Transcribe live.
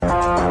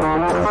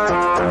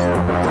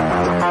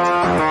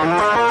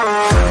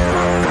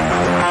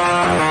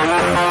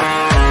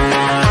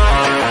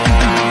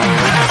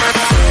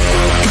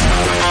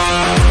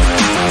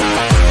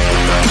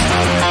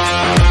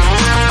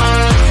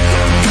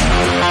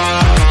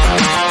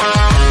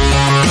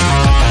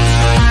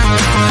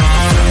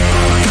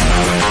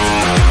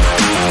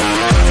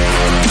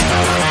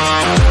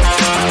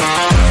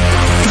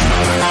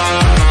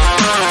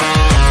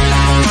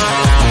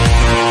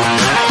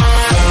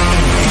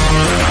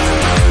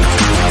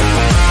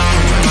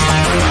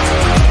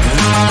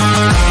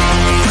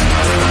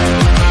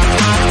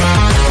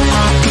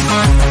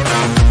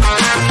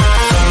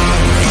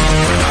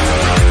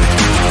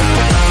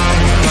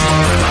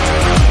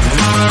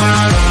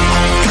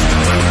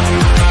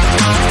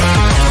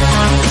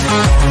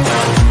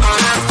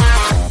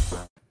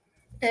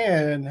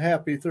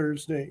happy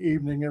Thursday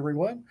evening,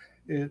 everyone.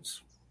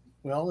 It's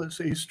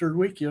Easter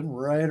weekend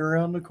right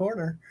around the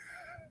corner.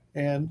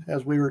 And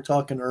as we were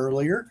talking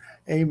earlier,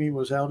 Amy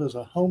was out as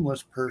a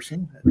homeless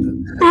person.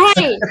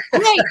 Hey,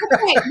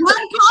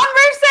 what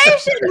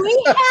conversation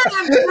we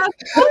have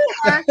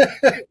before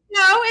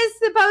show is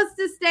supposed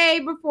to stay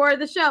before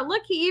the show.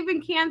 Look, he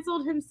even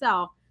canceled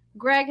himself.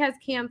 Greg has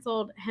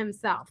canceled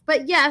himself.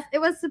 But yes, it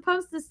was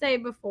supposed to stay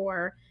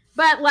before.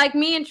 But like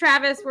me and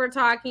Travis were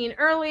talking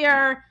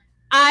earlier,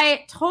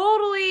 I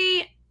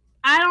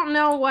don't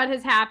know what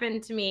has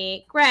happened to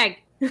me. Greg,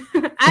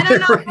 I don't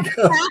know what has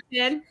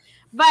happened.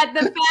 But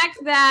the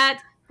fact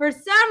that for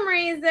some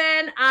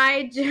reason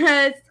I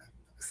just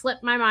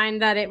slipped my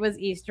mind that it was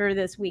Easter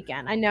this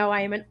weekend. I know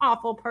I am an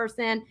awful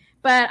person,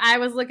 but I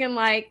was looking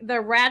like the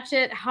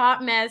ratchet,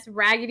 hot mess,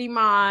 raggedy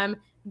mom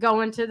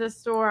going to the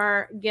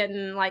store,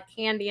 getting like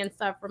candy and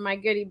stuff for my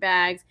goodie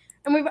bags.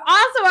 And we've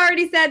also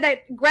already said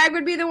that Greg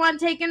would be the one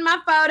taking my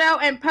photo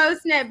and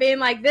posting it, being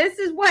like, this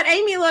is what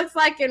Amy looks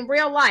like in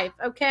real life,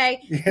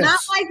 okay? Yes. Not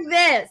like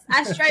this.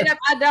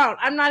 I don't.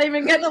 I'm not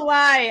even going to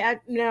lie.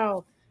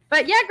 No.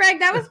 But yeah, Greg,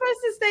 that was supposed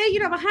to stay,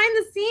 behind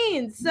the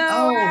scenes. So,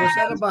 was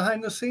that a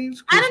behind the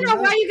scenes? I don't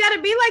know why you got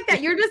to be like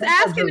that. You're just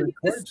asking to get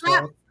the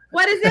slap.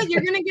 What is it?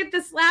 You're going to get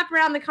the slap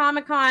around the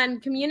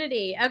Comic-Con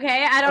community.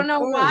 Okay. I don't know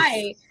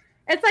why.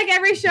 It's like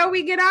every show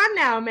we get on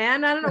now,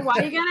 man. I don't know why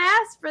you got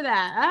to ask for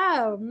that.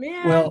 Oh,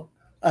 man. Well,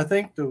 I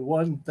think the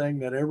one thing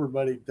that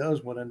everybody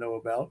does want to know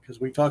about, because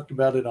we talked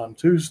about it on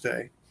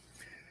Tuesday,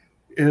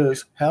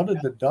 is how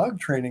did the dog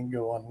training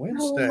go on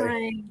Wednesday? Oh,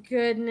 my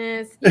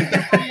goodness. You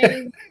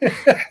guys.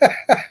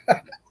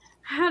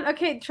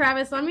 Okay,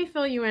 Travis, let me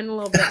fill you in a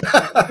little bit.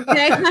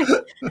 Okay,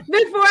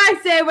 before I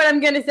say what I'm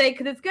going to say,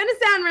 because it's going to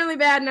sound really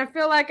bad, and I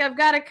feel like I've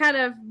got to kind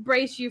of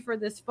brace you for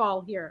this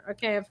fall here,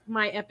 okay, of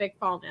my epic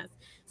fallness.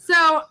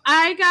 So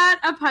I got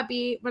a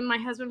puppy when my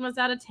husband was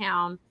out of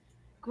town.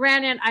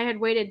 Granted, I had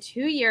waited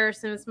 2 years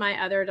since my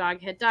other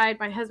dog had died.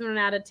 My husband went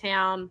out of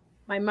town.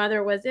 My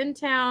mother was in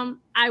town.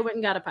 I went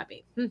and got a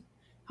puppy.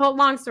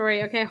 Long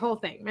story. Okay, whole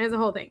thing. There's a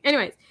whole thing.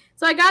 Anyways,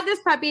 so I got this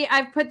puppy.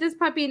 I've put this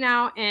puppy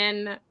now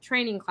in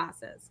training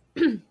classes.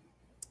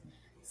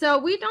 So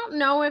we don't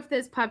know if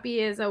this puppy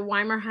is a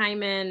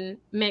Weimaraner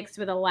mixed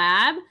with a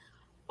lab,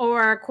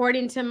 or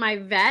according to my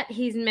vet,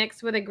 he's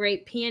mixed with a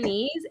Great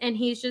Pyrenees, and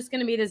he's just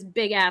going to be this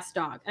big ass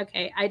dog.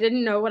 Okay, I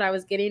didn't know what I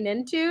was getting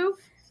into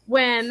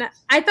when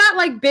I thought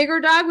like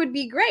bigger dog would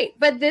be great,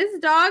 but this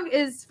dog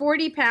is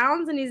 40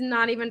 pounds and he's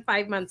not even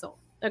 5 months old.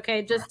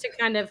 Okay, just to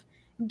kind of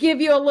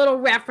give you a little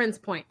reference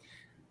point.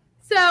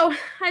 So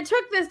I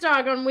took this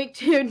dog on week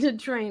 2 to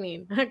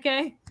training.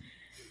 Okay.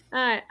 All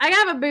right. I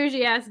have a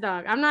bougie ass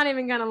dog. I'm not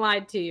even going to lie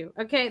to you.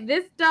 Okay.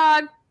 This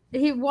dog,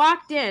 he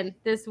walked in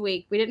this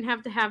week. We didn't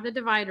have to have the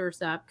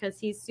dividers up because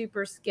he's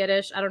super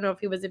skittish. I don't know if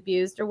he was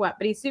abused or what,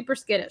 but he's super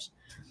skittish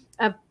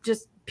of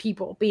just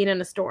people being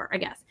in a store, I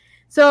guess.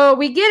 So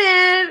we get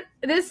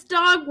in. This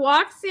dog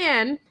walks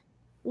in,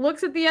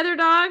 looks at the other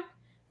dog,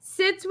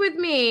 sits with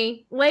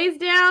me, lays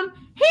down.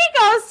 He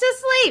goes to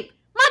sleep.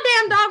 My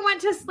damn dog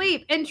went to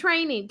sleep in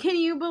training. Can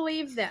you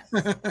believe this?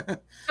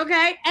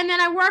 Okay. And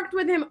then I worked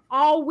with him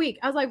all week.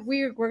 I was like,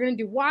 we're going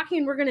to do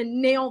walking. We're going to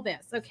nail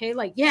this. Okay.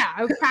 Like, yeah,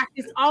 I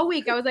practiced all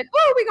week. I was like,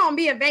 oh, we're going to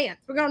be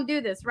advanced. We're going to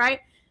do this. Right.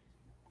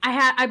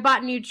 I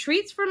bought new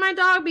treats for my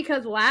dog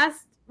because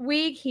last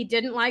week he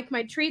didn't like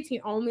my treats. He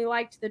only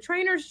liked the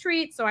trainer's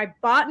treats. So I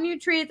bought new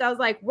treats. I was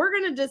like, we're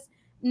going to just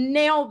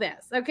nail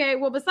this. Okay.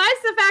 Well, besides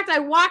the fact I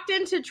walked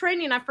into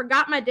training, I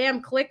forgot my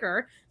damn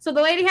clicker. So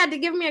the lady had to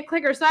give me a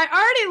clicker. So I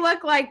already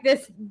look like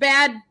this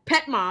bad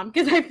pet mom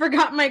because I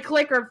forgot my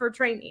clicker for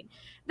training.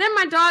 Then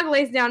my dog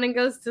lays down and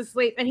goes to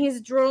sleep, and he's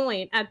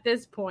drooling at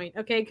this point.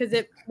 Okay. Because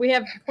we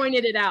have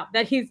pointed it out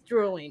that he's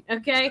drooling.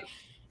 Okay.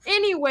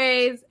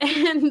 Anyways.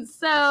 And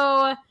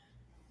so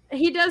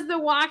he does the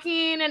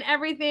walking and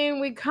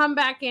everything. We come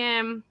back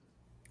in,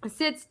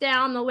 sits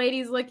down. The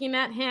lady's looking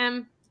at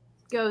him,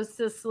 goes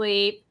to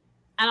sleep.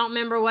 I don't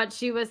remember what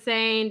she was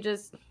saying.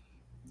 Just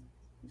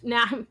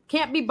now,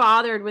 can't be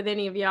bothered with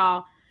any of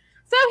y'all.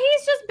 So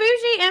he's just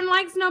bougie and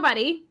likes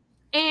nobody,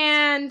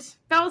 and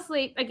fell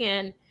asleep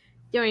again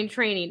during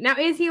training. Now,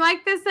 is he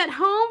like this at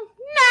home?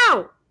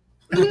 No.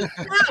 No. He's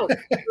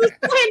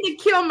trying to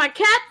kill my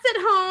cats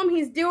at home.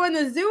 He's doing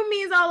the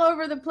zoomies all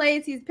over the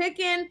place. He's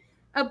picking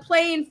a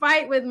playing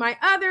fight with my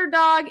other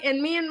dog,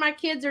 and me and my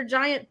kids are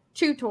giant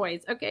chew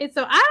toys. Okay,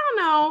 so I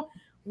don't know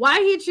why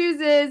he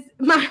chooses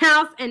my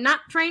house and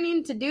not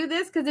training to do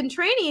this, because in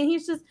training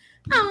he's just,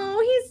 oh,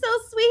 he's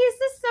so sweet, he's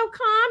just so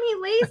calm, he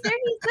lays there,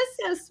 he's just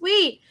so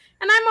sweet,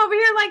 and I'm over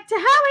here like, to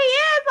hell he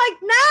is, like,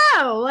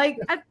 no, like,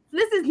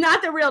 this is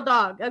not the real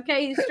dog.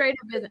 Okay, he's straight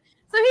up business.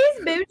 So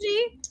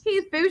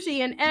he's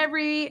bougie in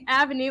every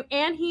avenue,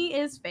 and he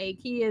is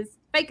fake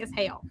as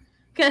hell,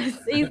 because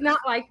he's not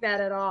like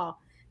that at all.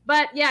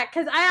 But yeah,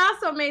 because I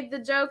also made the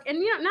joke, and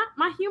not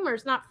my humor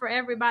is not for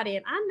everybody,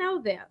 and I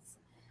know this.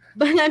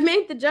 But I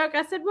made the joke.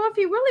 I said, well, if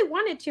he really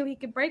wanted to, he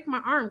could break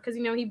my arm, because,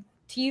 he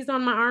tease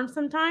on my arm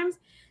sometimes.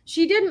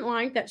 She didn't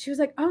like that. She was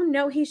like, oh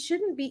no, he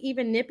shouldn't be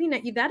even nipping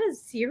at you. That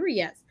is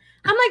serious.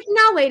 I'm like,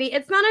 no, lady,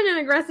 it's not in an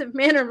aggressive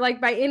manner, like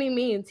by any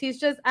means. He's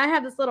just, I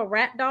have this little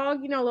rat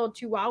dog, a little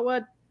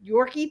Chihuahua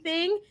Yorkie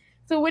thing.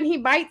 So when he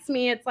bites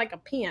me, it's like a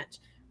pinch.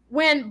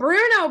 When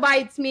Bruno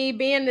bites me,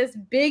 being this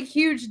big,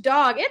 huge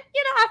dog,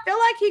 I feel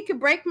like he could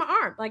break my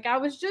arm. Like I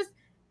was just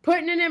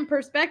putting it in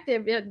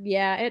perspective.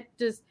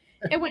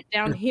 It went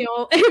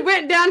downhill. It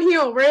went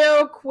downhill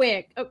real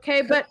quick.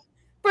 Okay. But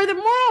for the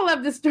moral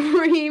of the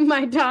story,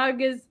 my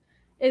dog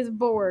is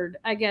bored,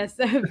 I guess,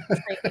 of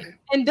training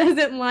and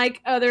doesn't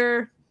like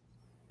other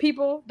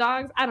people,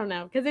 dogs. I don't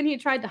know. Cause then he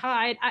tried to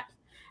hide.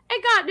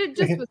 It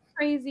just was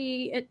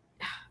crazy.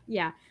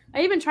 Yeah.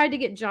 I even tried to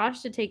get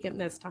Josh to take him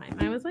this time.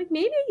 I was like,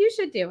 maybe you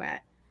should do it.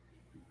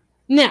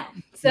 No.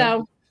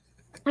 So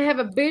I have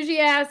a bougie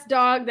ass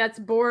dog that's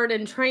bored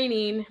and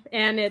training.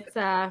 And it's,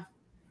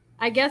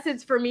 I guess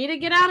it's for me to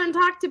get out and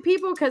talk to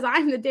people because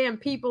I'm the damn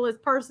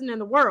peoplest person in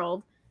the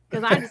world.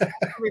 Because I just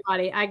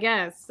everybody, I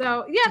guess.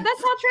 So yeah,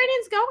 that's how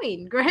training's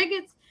going, Greg.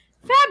 It's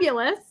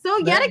fabulous. So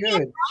yet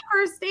again,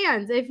 offer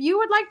stands. If you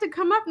would like to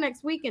come up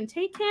next week and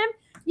take him,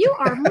 you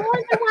are more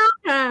than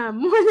welcome.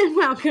 More than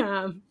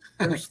welcome.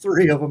 There's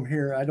 3 of them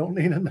here. I don't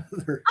need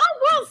another. Oh,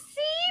 well,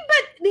 see,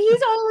 but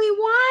he's only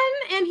 1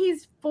 and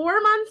he's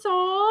 4 months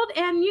old.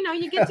 And,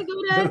 you get to go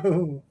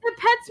to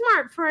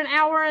PetSmart for an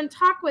hour and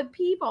talk with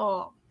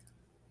people.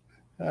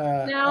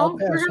 No,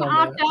 we're going to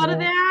opt out of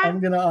that.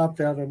 I'm going to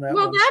opt out on that.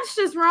 Well, that's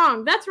just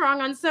wrong. That's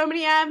wrong on so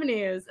many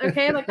avenues.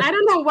 Okay. Like, I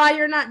don't know why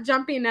you're not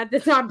jumping at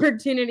this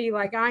opportunity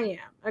like I am.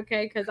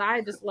 Okay. Because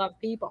I just love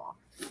people.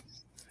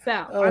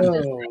 So,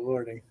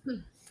 Lordy.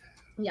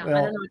 Yeah. Well,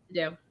 I don't know what to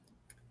do.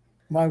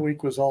 My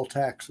week was all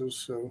taxes.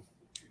 So,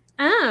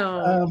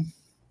 I'm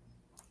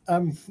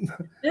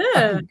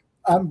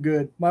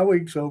good. My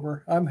week's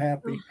over. I'm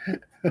happy.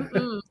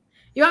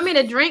 You want me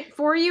to drink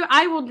for you?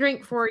 I will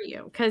drink for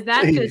you because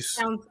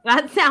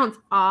that sounds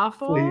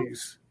awful.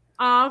 Please.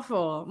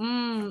 Awful.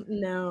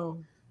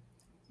 No.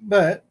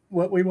 But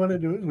what we want to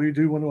do is we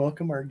do want to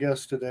welcome our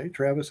guest today,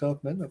 Travis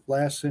Huffman of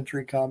Last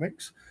Sentry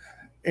Comics.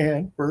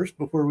 And first,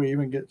 before we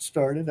even get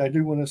started, I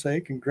do want to say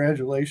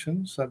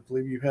congratulations. I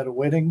believe you had a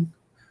wedding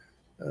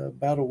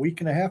about a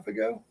week and a half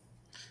ago.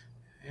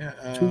 Yeah,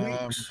 2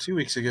 weeks. 2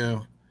 weeks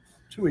ago.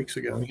 2 weeks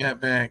ago. We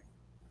got back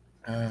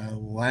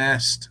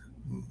last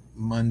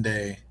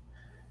Monday.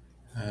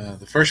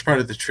 The first part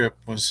of the trip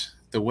was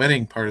the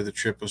wedding part of the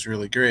trip was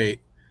really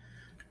great,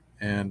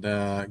 and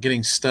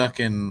getting stuck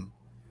in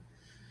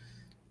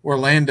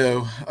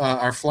Orlando,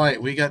 our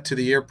flight, we got to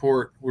the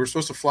airport. We were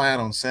supposed to fly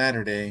out on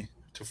Saturday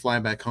to fly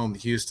back home to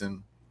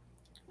Houston,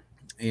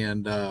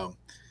 and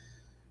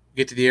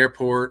get to the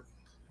airport.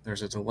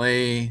 There's a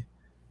delay.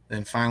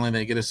 Then finally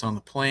they get us on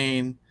the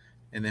plane,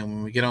 and then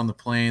when we get on the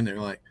plane,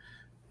 they're like,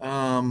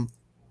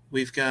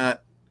 we've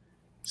got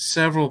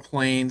several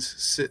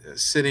planes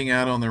sitting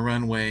out on the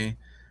runway.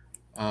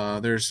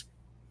 There's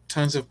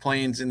tons of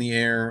planes in the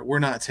air. We're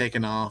not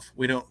taking off.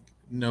 We don't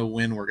know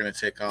when we're going to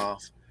take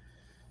off.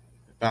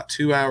 About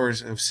 2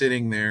 hours of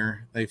sitting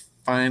there, they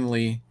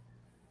finally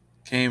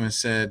came and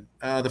said,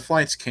 the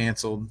flight's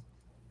canceled.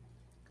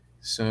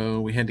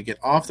 So we had to get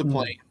off the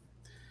plane.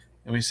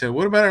 And we said,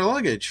 what about our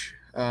luggage?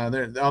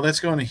 That's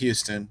going to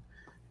Houston.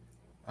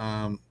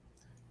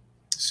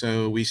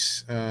 So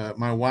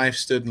my wife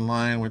stood in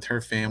line with her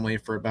family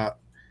for about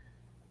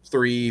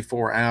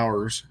 3-4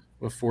 hours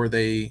before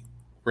they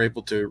were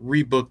able to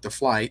rebook the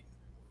flight.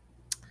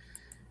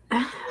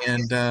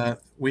 And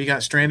we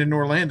got stranded in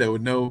Orlando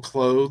with no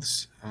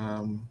clothes,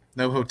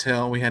 no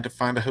hotel. We had to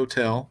find a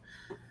hotel.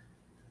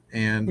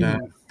 And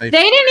they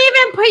didn't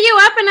even put you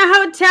up in a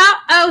hotel.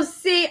 Oh,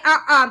 see,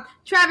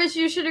 Travis,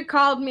 you should have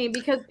called me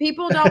because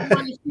people don't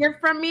want to hear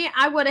from me.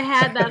 I would have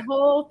had that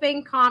whole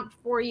thing comped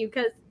for you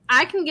because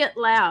I can get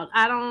loud.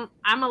 I'm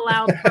a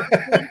loud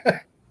person.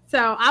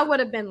 So I would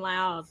have been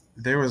loud.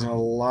 There was a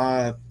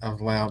lot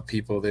of loud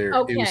people there.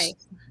 Okay.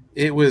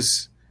 It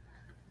was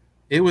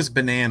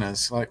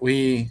bananas. Like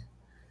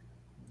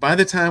by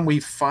the time we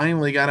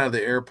finally got out of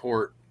the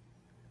airport,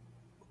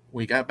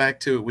 we got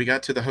to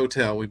the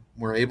hotel. We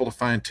were able to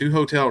find 2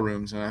 hotel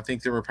rooms, and I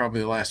think they were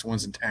probably the last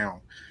ones in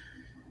town.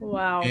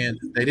 Wow. And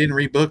they didn't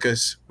rebook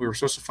us. We were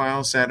supposed to fly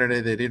on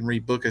Saturday. They didn't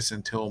rebook us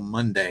until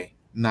Monday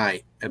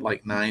night at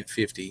like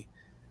 9:50.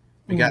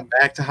 We got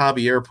back to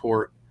Hobby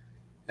Airport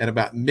at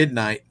about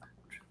midnight,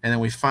 and then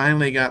we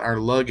finally got our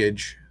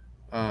luggage.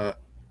 It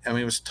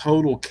was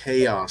total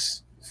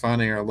chaos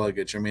finding our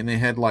luggage. I mean, they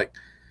had like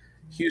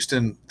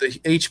Houston, the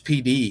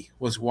HPD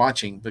was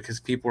watching because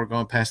people were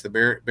going past the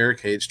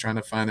barricades trying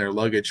to find their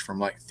luggage from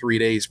like 3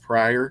 days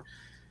prior.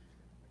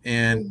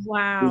 And we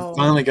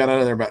finally got out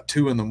of there about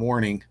 2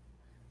 a.m.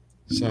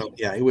 So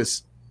yeah,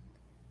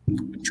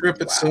 the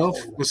trip itself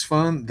was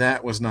fun.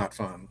 That was not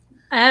fun.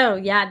 Oh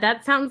yeah.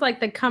 That sounds like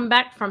the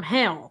comeback from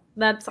hell.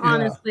 That's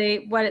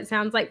honestly what it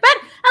sounds like. But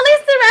at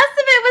least the rest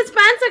of it was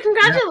fun. So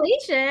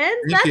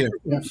congratulations. Thank you.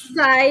 That's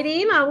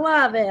exciting. I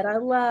love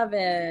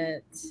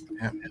it.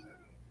 Yeah.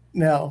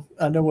 Now,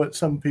 I know what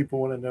some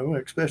people want to know,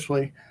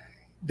 especially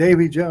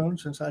Davy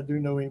Jones, since I do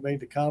know he made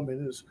the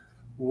comment, is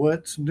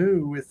what's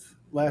new with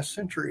Last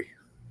Century?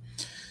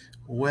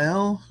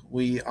 Well,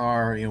 we did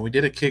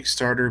a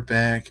Kickstarter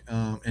back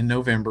in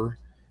November.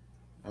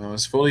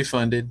 It's fully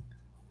funded,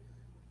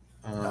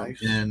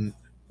 Nice. and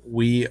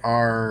we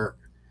are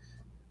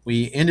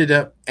we ended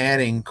up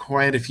adding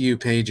quite a few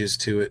pages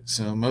to it.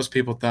 So most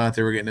people thought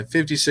they were getting a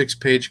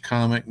 56-page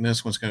comic, and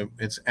this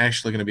it's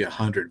actually gonna be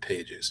 100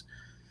 pages.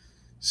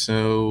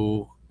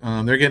 So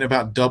they're getting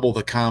about double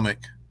the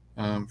comic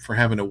for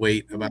having to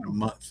wait about a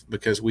month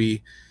because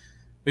we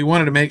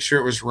wanted to make sure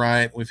it was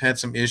right. We've had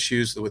some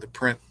issues with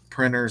the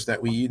printers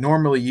that we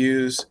normally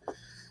use.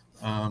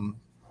 Um,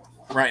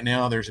 right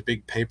now, there's a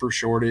big paper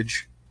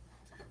shortage,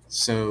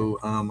 so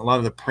a lot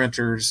of the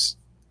printers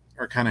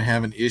are kind of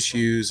having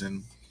issues,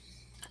 and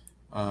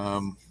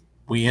um,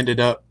 we ended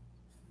up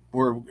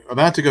we're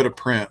about to go to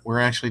print. We're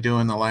actually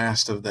doing the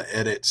last of the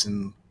edits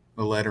and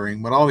the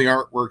lettering, but all the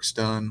artwork's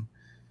done.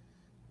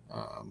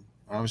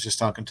 I was just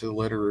talking to the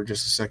letterer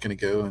just a second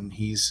ago, and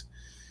he's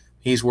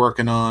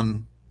working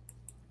on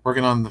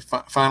the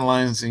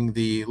finalizing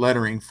the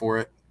lettering for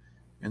it,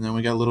 and then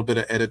we got a little bit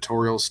of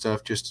editorial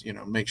stuff, just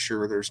make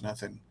sure there's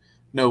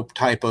no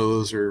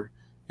typos or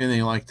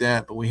anything like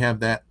that. But we have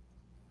that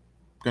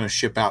going to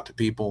ship out to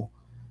people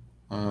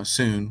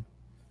soon.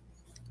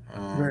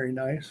 Um, Very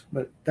nice.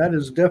 But that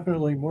is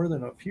definitely more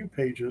than a few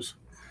pages.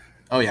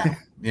 oh yeah,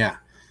 yeah,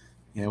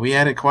 yeah. We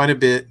added quite a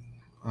bit,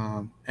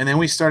 and then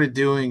we just started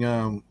doing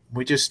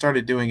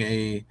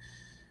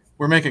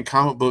we're making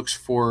comic books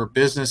for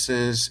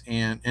businesses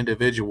and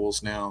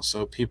individuals now.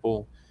 So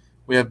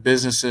we have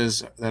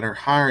businesses that are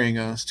hiring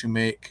us to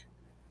make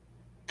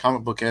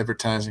comic book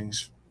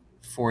advertisings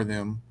for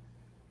them,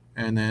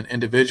 and then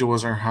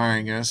individuals are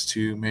hiring us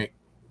to make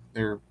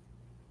their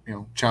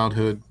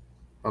childhood,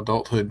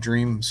 adulthood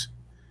dreams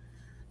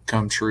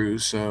come true.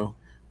 So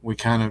we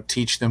kind of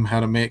teach them how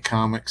to make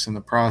comics in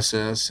the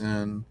process,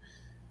 and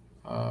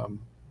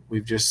um,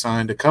 we've just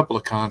signed a couple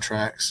of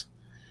contracts.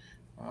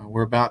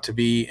 We're about to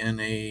be in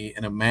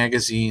a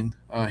magazine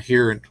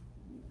here, and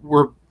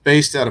we're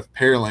based out of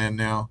Pearland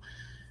now,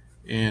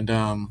 and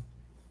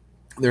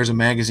there's a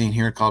magazine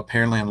here called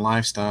Pearland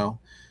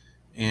Lifestyle,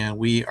 and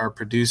we are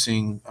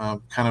producing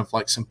kind of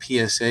like some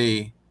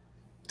PSA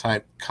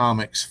type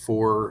comics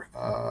for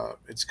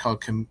it's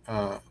called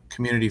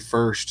Community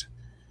First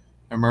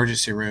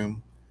Emergency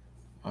Room.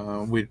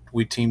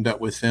 We teamed up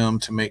with them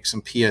to make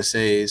some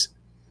PSAs.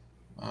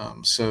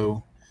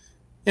 So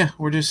yeah,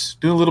 we're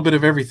just doing a little bit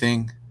of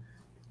everything.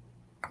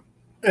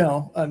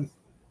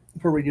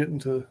 Before we get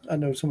into, I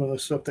know some of the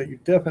stuff that you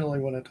definitely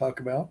want to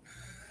talk about,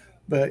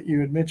 but you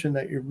had mentioned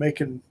that you're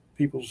making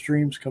people's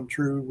dreams come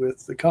true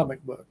with the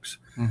comic books.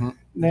 Mm-hmm.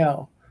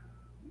 Now,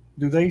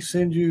 do they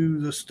send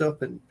you the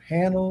stuff in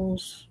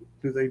panels?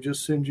 Do they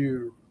just send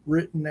you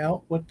written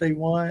out what they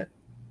want?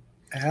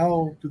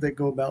 How do they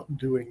go about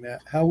doing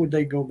that? How would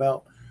they go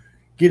about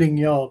getting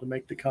y'all to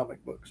make the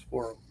comic books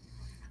for them?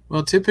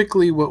 Well,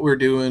 typically what we're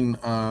doing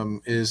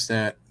is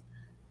that,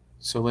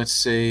 so let's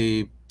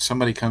say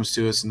somebody comes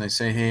to us and they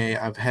say, "Hey,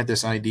 I've had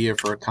this idea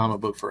for a comic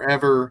book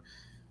forever,"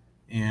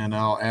 and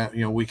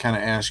we kind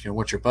of ask,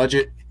 what's your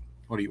budget?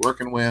 What are you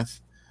working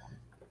with?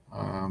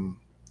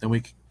 Um, then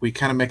we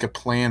kind of make a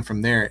plan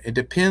from there. It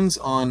depends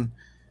on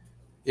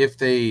if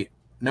they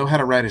know how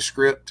to write a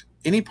script.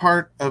 Any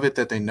part of it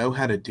that they know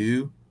how to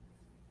do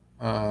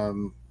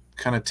kind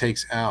of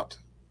takes out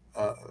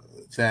uh,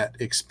 that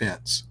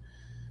expense.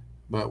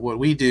 But what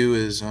we do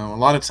is a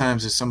lot of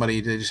times is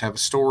they just have a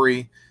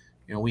story.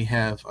 We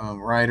have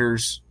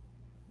writers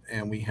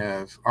and we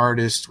have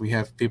artists. We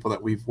have people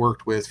that we've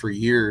worked with for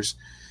years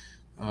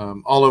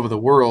all over the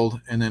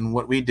world. And then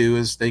what we do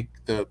is the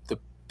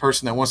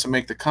person that wants to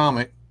make the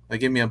comic, they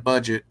give me a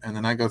budget, and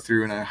then I go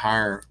through and I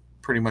hire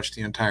pretty much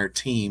the entire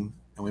team,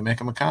 and we make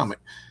them a comic.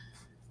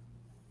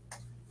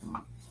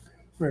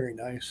 Very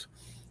nice.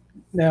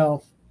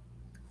 Now,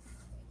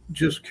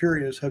 just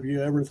curious, have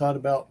you ever thought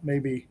about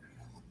maybe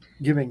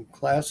giving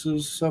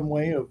classes some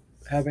way of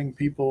having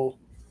people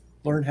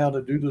learn how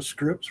to do the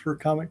scripts for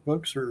comic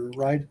books or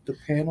write the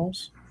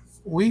panels?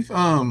 We've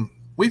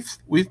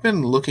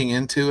been looking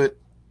into it.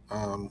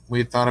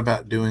 We thought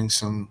about doing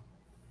some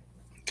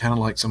kind of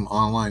like some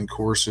online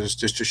courses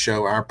just to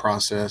show our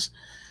process.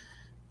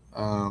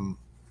 Um,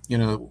 you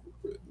know,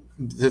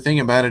 the thing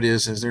about it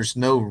is there's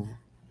no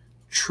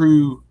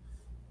true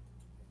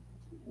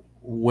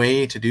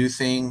way to do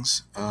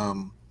things.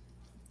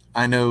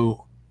 I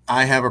know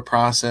I have a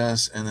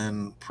process, and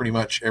then pretty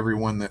much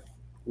everyone that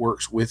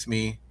works with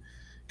me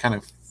kind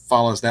of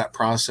follows that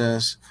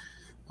process.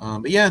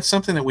 But yeah, it's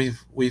something that we've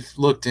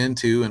looked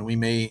into, and we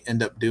may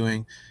end up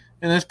doing.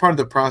 And that's part of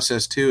the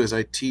process too. Is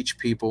I teach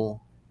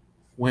people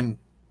when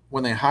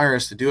they hire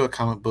us to do a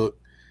comic book,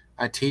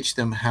 I teach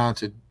them how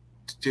to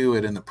do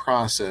it in the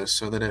process,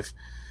 so that if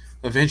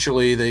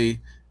eventually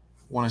they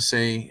want to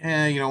say,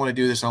 I want to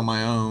do this on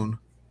my own,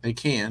 they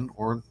can,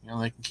 or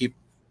they can keep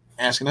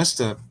asking us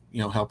to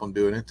help them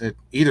do it.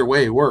 Either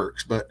way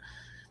works. But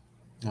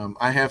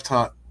I have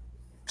taught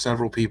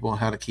several people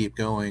how to keep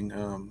going,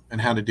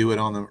 and how to do it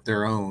on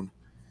their own,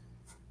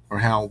 or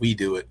how we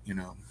do it.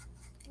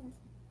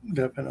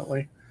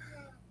 Definitely.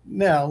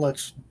 Now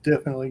let's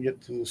definitely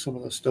get to some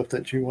of the stuff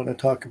that you want to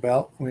talk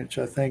about, which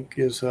I think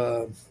is.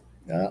 Let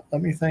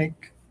me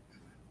think.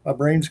 My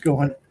brain's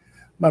going.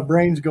 My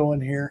brain's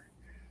going here.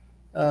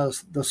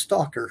 The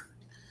Stalker.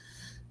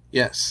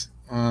 Yes.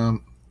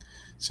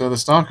 So the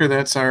Stalker,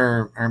 that's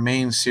our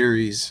main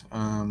series.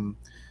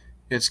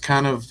 It's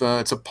kind of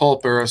it's a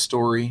pulp era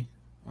story,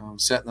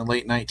 set in the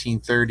late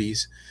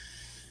 1930s,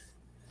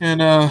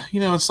 and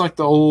it's like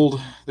the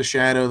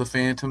Shadow, the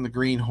Phantom, the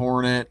Green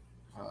Hornet,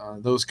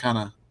 those kind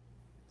of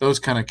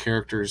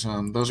characters.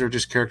 Those are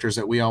just characters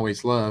that we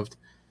always loved,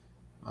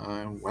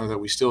 that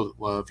we still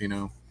love.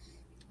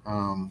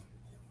 Um,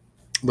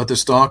 but the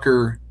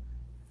Stalker,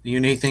 the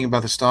unique thing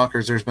about the Stalker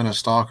is there's been a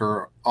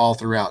Stalker all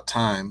throughout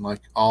time,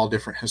 like all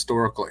different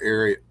historical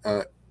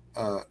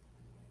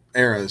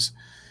eras.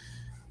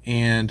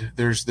 And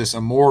there's this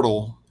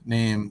immortal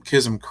named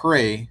Kism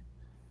Cray,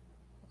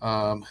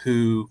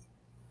 who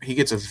he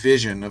gets a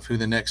vision of who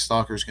the next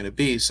Stalker is going to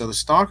be. So the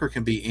Stalker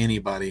can be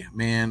anybody, a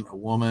man, a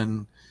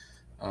woman,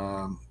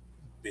 um,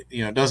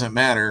 it doesn't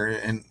matter.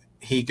 And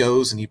he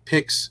goes and he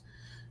picks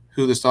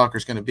who the Stalker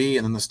is going to be,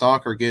 and then the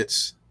Stalker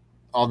gets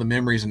all the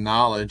memories and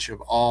knowledge of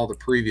all the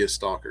previous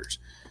Stalkers.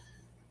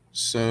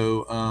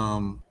 So,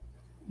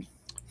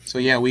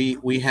 yeah,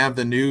 we have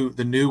the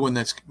new one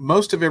that's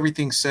most of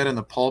everything set in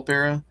the pulp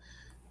era,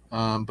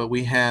 but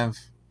we have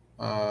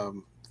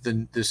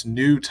this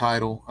new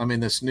title. I mean,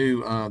 this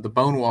new the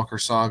Bone Walker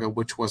Saga,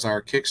 which was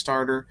our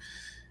Kickstarter.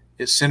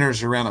 It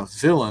centers around a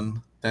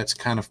villain that's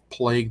kind of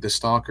plagued the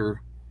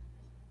Stalker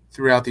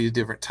throughout these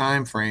different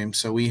time frames.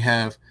 So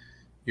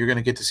you're going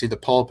to get to see the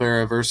pulp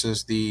era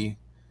versus the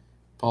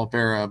pulp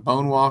era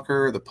Bone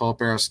Walker, the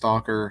pulp era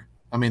Stalker.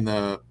 I mean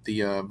the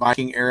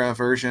Viking era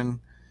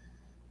version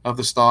of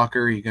the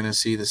Stalker. You're going to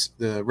see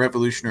the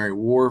Revolutionary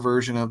War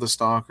version of the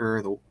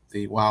Stalker,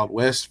 the Wild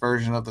West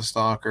version of the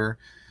Stalker,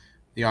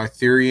 the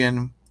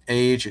Arthurian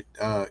age. It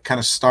kind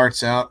of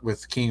starts out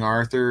with King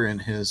Arthur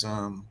and his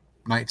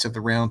Knights of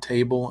the Round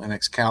Table and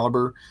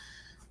Excalibur,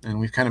 and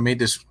we've kind of made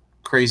this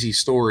crazy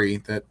story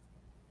that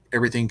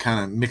everything kind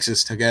of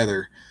mixes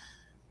together.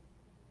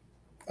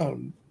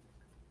 Um,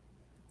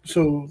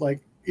 so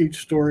like each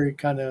story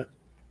kind of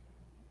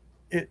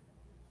it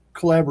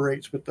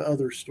collaborates with the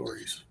other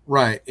stories.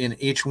 Right. In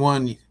each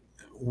one,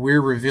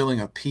 we're revealing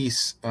a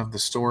piece of the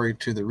story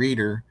to the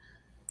reader.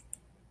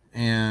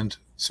 And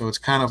so it's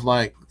kind of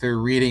like they're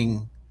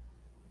reading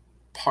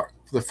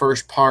the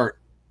first part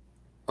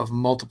of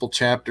multiple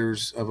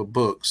chapters of a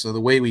book. So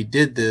the way we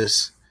did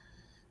this,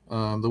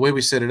 the way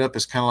we set it up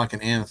is kind of like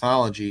an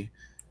anthology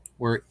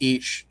where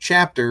each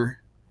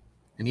chapter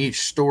and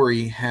each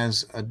story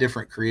has a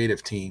different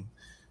creative team.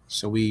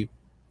 So we've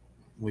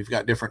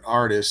got different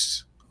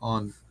artists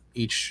on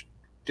each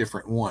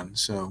different one.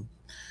 So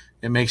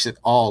it makes it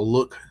all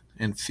look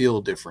and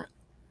feel different.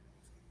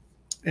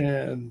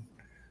 And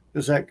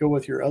does that go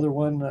with your other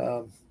one?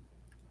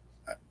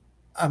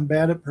 I'm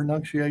bad at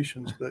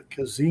pronunciations, but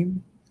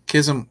Kazim.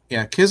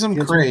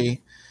 Kism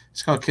Cray.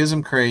 It's called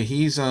Kism Cray.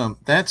 He's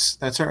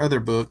that's our other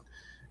book,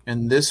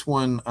 and this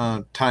one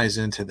ties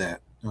into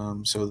that.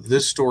 So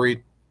this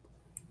story,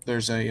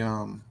 there's a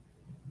in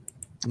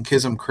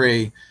Kism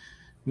Cray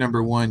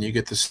 #1. You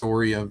get the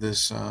story of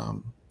this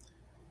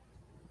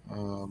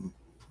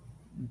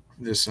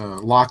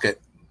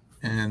locket,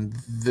 and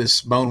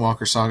this Bone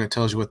Walker Saga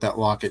tells you what that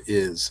locket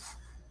is.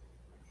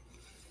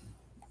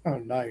 Oh,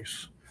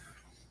 nice.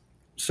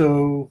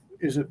 So,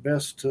 is it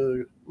best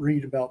to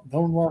read about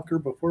Bone Walker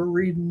before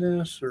reading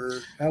this,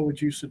 or how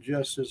would you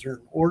suggest? Is there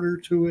an order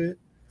to it?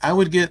 I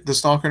would get the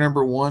Stalker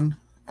 #1.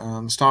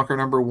 Stalker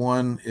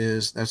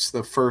 #1 that's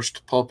the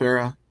first pulp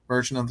era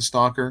version of the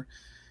Stalker,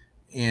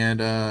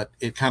 and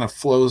it kind of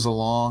flows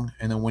along.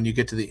 And then when you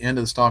get to the end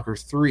of the Stalker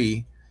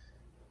 3,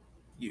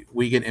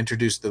 we get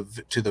introduced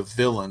to the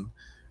villain,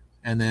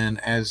 and then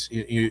as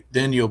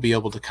then you'll be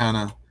able to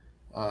kind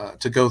of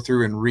to go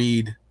through and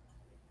read.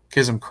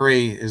 Kism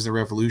Cray is the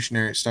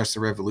revolutionary. It starts the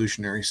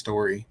revolutionary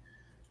story,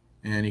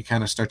 and you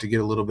kind of start to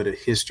get a little bit of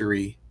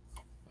history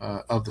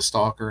of the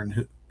Stalker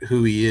and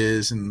who he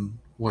is and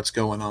what's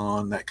going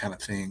on, that kind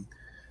of thing.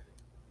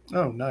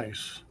 Oh,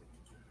 nice.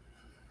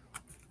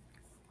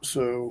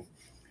 So,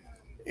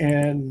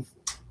 and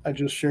I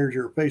just shared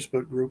your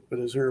Facebook group, but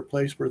is there a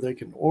place where they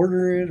can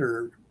order it,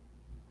 or?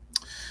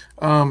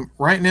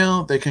 Right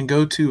now, they can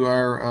go to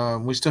our.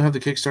 We still have the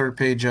Kickstarter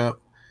page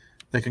up.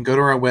 They can go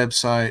to our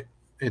website.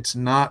 It's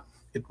not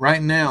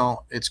right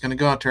now. It's going to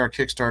go out to our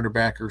Kickstarter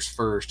backers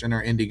first and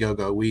our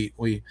Indiegogo.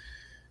 We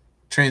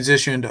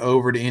transitioned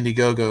over to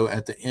Indiegogo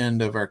at the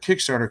end of our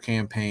Kickstarter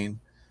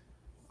campaign,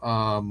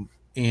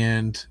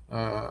 and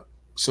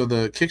so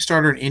the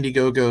Kickstarter and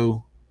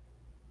Indiegogo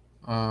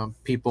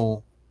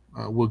people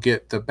will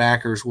get the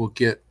backers will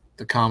get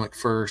the comic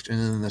first, and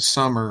then in the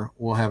summer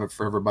we'll have it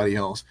for everybody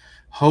else.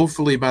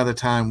 Hopefully, by the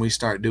time we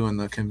start doing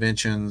the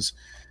conventions,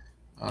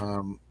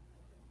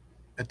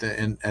 at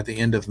the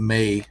end of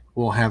May,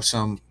 we'll have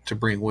some to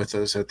bring with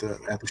us at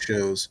the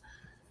shows.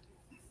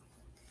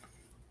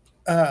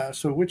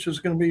 So which is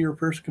going to be your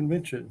first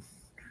convention?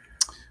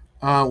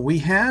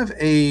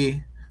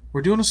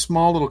 We're doing a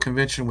small little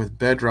convention with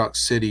Bedrock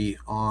City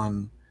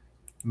on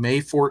May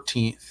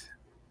 14th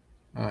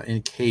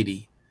in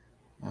Katy.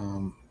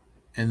 And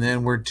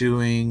then we're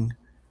going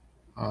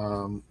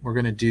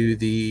to do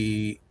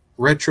the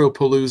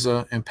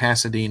Retropalooza in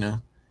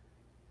Pasadena.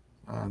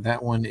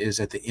 That one is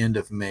at the end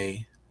of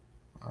May,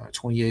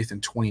 28th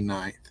and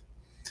 29th.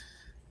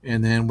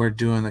 And then we're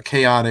doing the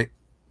Chaotic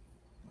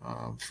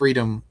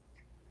Freedom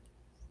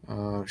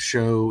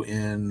show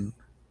in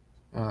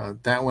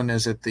that one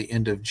is at the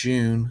end of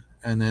June.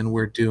 And then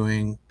we're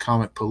doing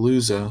Comic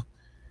Palooza,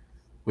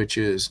 which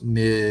is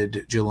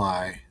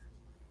mid-July.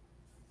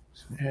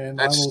 And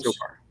That's so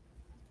far.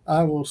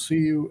 I will see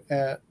you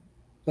at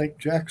Lake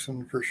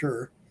Jackson for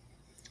sure.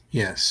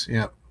 Yes,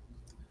 yep.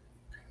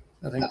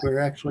 I think we're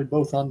actually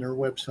both on their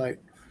website.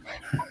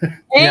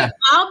 Hey, yeah.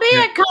 I'll be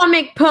at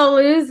Comic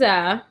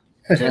Palooza.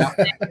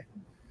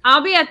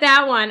 I'll be at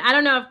that one. I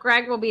don't know if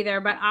Greg will be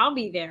there, but I'll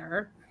be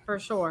there for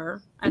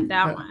sure at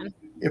that one.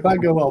 If I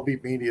go, I'll be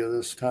media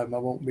this time. I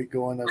won't be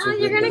going as a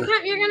you're vendor.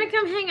 Gonna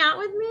come hang out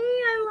with me.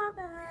 I love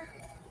it.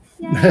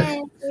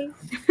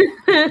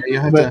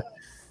 Yay!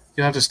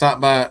 You'll have to stop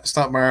by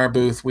our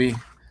booth. We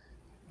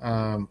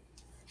have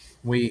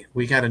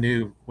a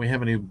new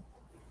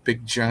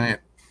big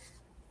giant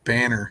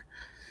banner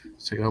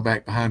to go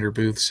back behind our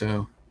booth,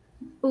 so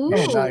you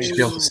should be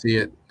able to see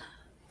it.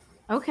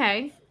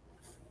 Okay.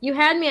 You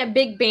had me a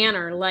big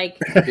banner. Like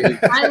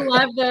I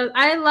love those.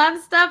 I love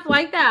stuff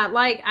like that.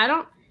 Like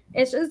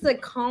it's just a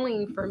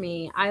calling for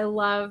me. I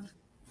love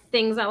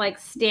things that like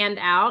stand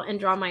out and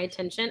draw my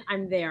attention.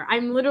 I'm there.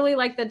 I'm literally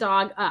like the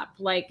dog up.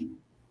 Like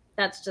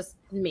that's just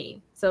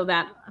me. So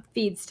that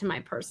feeds to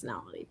my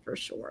personality for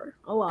sure.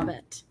 I love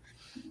it.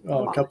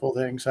 Oh, a couple of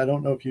things. I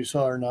don't know if you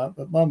saw or not,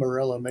 but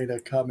Mamarella made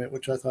a comment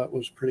which I thought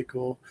was pretty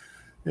cool.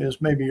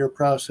 Is maybe your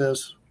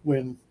process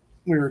when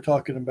we were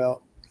talking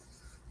about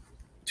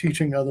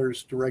teaching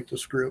others to write the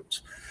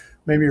scripts.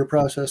 Maybe your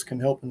process can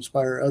help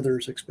inspire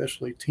others,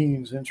 especially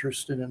teens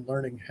interested in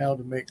learning how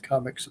to make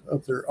comics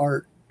of their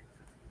art.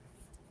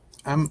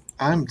 I'm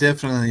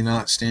definitely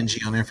not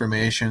stingy on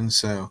information,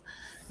 so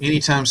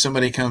anytime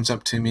somebody comes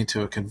up to me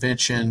to a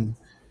convention,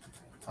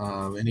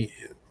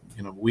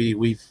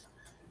 we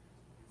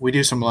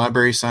do some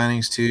library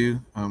signings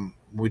too.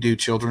 We do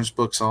children's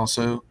books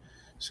also.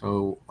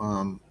 So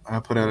I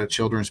put out a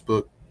children's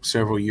book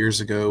several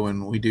years ago,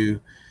 and we do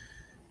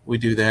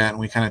that, and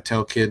we kind of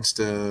tell kids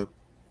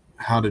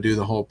how to do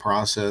the whole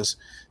process.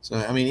 So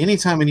I mean,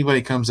 anytime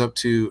anybody comes up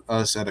to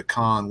us at a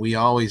con, we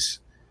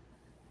always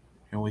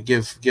we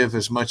give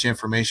as much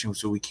information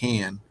as we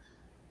can.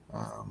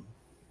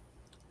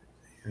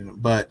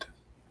 But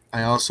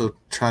I also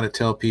try to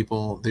tell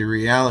people the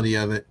reality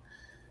of it,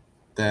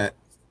 that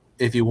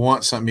if you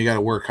want something, you got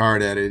to work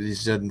hard at it. It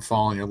just doesn't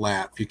fall in your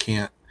lap. You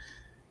can't.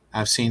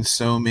 I've seen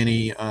so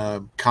many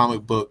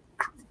comic book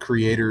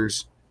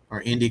creators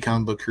or indie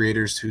comic book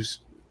creators who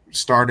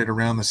started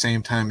around the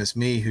same time as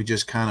me, who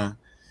just kind of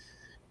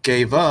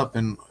gave up.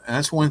 And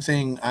that's one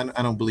thing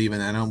I don't believe in.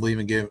 I don't believe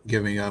in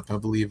giving up. I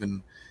believe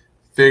in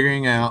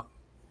figuring out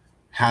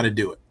how to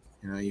do it.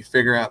 You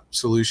figure out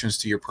solutions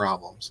to your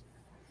problems.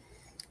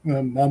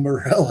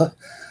 Umbrella,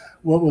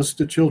 what was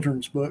the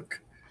children's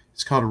book?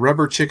 It's called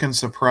Rubber Chicken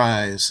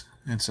Surprise.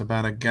 It's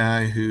about a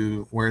guy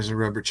who wears a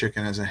rubber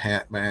chicken as a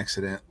hat by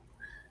accident.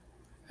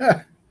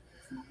 Okay,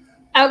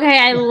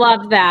 I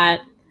love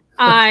that.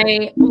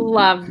 I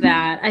love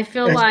that. I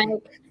feel like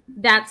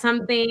that's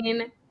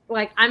something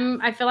like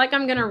I feel like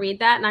I'm gonna read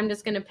that, and I'm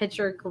just gonna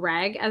picture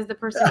Greg as the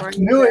person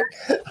wearing the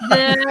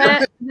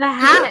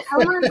hat.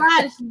 Oh my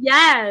gosh,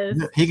 yes.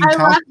 He can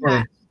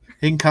cosplay.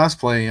 He can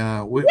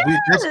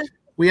cosplay.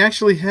 We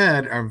actually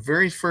had our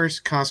very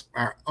first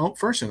our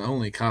first and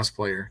only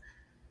cosplayer.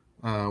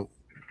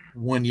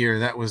 1 year,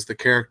 that was the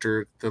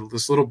character.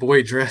 This little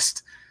boy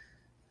dressed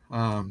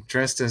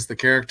as the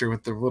character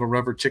with the little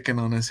rubber chicken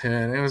on his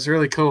head. It was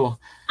really cool.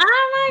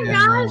 Oh my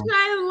gosh,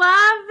 I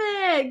love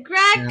it,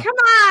 Greg! Come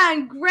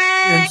on,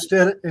 Greg.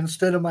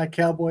 Instead of my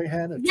cowboy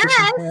hat,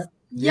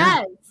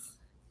 yes,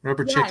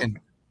 rubber chicken.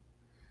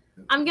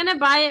 I'm gonna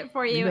buy it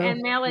for you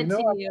and mail it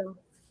to you.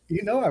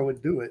 I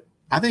would do it.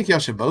 I think y'all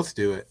should both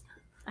do it.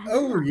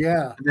 Oh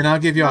yeah. And then I'll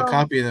give y'all a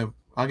copy of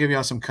I'll give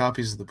y'all some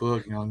copies of the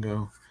book, and y'all can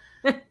go.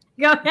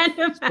 Go ahead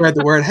and spread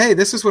the word. Hey,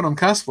 this is what I'm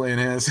cosplaying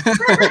as.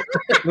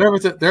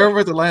 they're over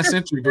at the Last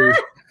Sentry booth.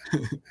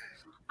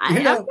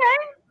 I'm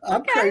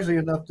crazy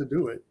enough to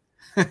do it.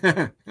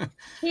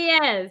 He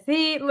is.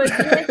 He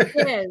legit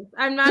is.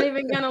 I'm not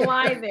even gonna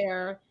lie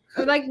there.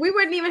 Like we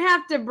wouldn't even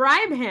have to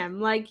bribe him.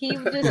 Like he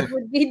just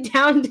would be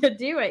down to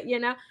do it.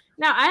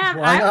 No,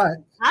 I'd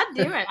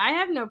do it. I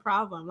have no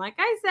problem. Like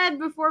I said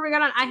before we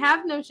got on, I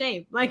have no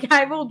shame. Like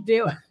I will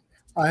do it.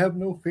 I have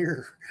no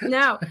fear.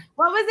 No.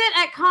 What was it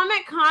at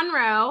Comic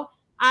Conroe?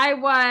 I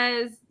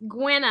was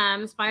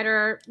Gwenum,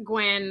 Spider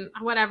Gwen,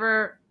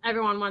 whatever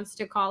everyone wants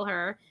to call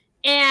her.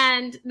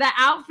 And the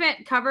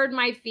outfit covered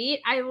my feet.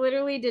 I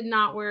literally did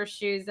not wear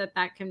shoes at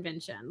that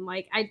convention.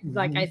 Like I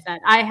said,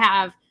 I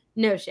have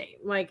no shame.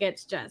 Like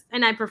it's just,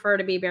 and I prefer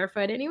to be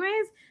barefoot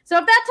anyways. So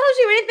if that tells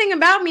you anything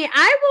about me,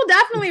 I will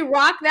definitely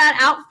rock that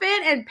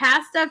outfit and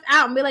pass stuff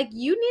out and be like,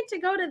 you need to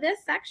go to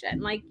this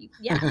section. Like,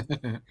 yeah,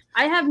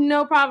 I have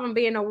no problem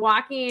being a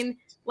walking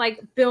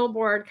like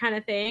billboard kind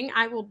of thing.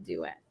 I will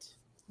do it.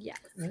 Yes.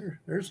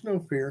 There's no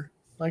fear.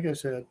 Like I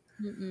said.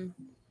 Mm-mm.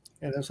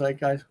 And it's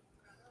like,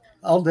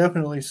 I'll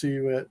definitely see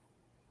you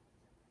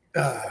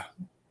at,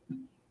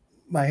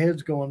 my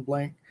head's going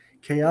blank,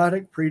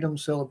 Chaotic Freedom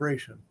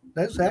Celebration.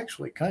 That's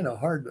actually kind of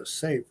hard to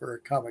say for a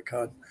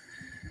Comic-Con.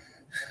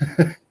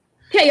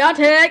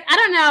 Chaotic. I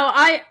don't know.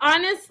 I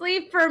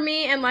honestly, for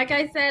me, and like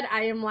I said,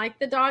 I am like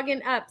the dog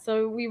in Up,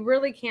 so we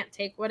really can't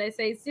take what I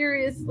say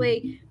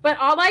seriously. But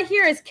all I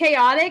hear is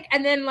chaotic,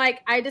 and then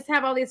like I just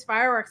have all these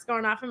fireworks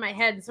going off in my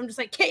head, so I'm just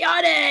like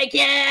chaotic,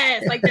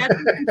 yes, like that's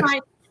my.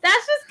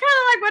 That's just kind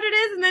of like what it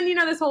is, and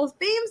then this whole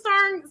theme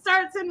song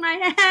starts in my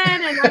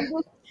head, and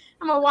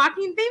I'm a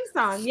walking theme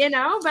song,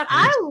 But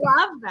I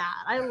love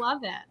that. I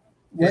love it.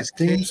 What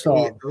theme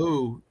song?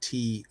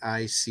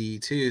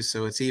 KOTIC too,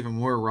 so it's even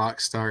more rock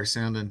star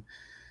sounding.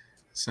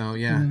 So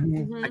yeah,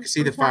 Mm-hmm. I can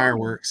see the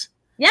fireworks.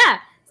 Yeah,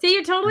 see,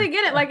 you totally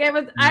get it. Like it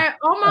was, I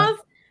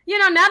almost,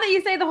 now that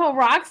you say the whole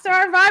rock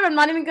star vibe, I'm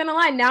not even gonna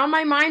lie. Now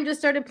my mind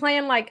just started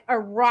playing like a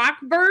rock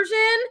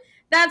version.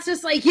 That's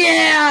just like,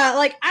 yeah,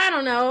 like I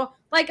don't know,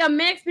 like a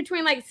mix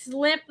between like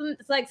Slipknot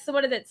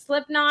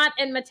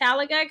and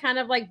Metallica, kind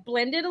of like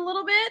blended a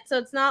little bit, so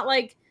it's not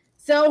like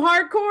so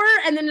hardcore,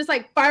 and then just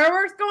like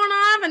fireworks going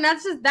off, and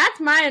that's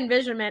my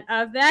envisionment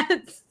of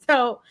that.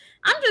 So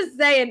I'm just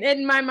saying,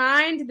 in my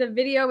mind, the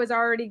video is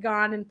already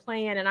gone and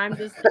playing, and I'm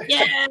just like,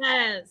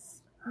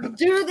 yes,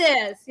 do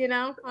this,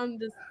 I'm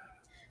just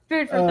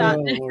food for thought.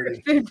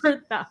 Food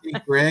for thought. Hey,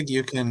 Greg,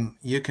 you can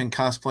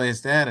cosplay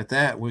as that. At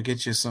that, we'll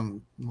get you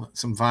some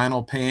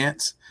vinyl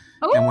pants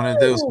and one of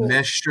those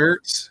mesh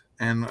shirts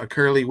and a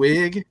curly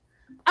wig.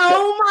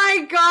 Oh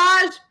my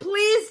gosh,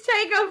 please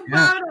take a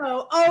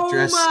photo.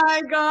 Oh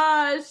my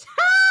gosh.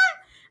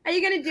 Are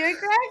you going to do it,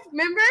 Greg?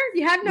 Remember?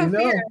 You had no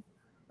fear.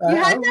 You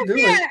had no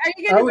fear. Are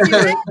you going to do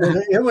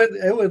it?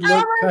 It would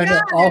look kind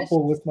of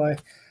awful with my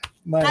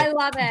I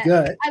love it.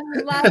 Gut. I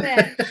love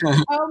it.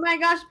 Oh my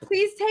gosh,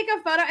 please take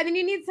a photo. And then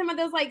you need some of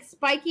those like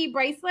spiky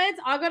bracelets.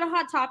 I'll go to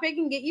Hot Topic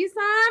and get you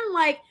some.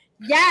 Like,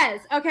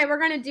 yes. Okay, we're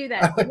going to do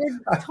this.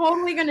 We're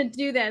totally going to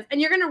do this. And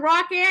you're going to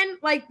rock in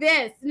like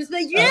this. And just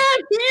like, yeah,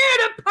 here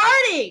to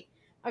party.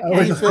 Okay.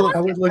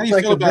 I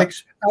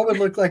would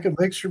look like a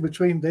mixture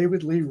between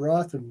David Lee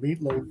Roth and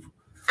Meatloaf.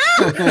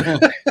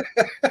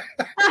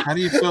 How do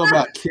you feel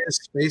about Kiss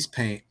face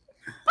paint?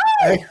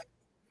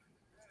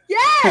 Yeah,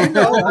 I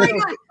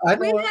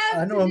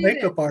know a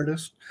makeup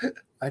artist.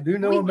 I do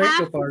know a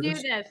makeup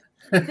artist.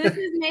 This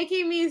is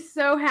making me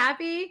so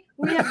happy.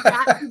 We have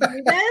got to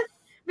do this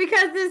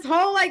because this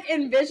whole like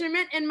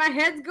envisionment in my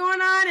head's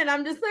going on, and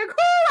I'm just like,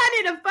 oh, I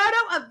need a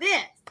photo of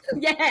this.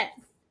 Yes.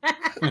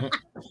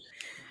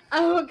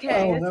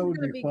 Okay, this is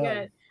gonna be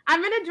good.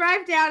 I'm gonna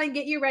drive down and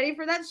get you ready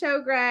for that show,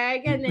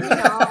 Greg, and then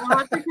I'll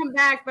have to come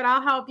back, but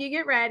I'll help you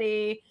get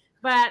ready.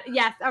 But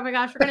yes, oh my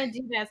gosh, we're going to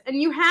do this.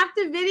 And you have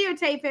to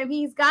videotape him.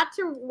 He's got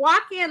to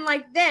walk in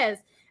like this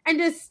and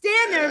just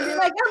stand there and be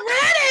like, I'm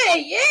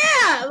ready.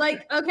 Yeah.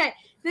 Like, okay,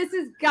 this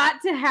has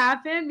got to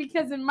happen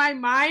because in my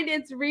mind,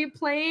 it's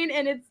replaying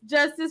and it's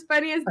just as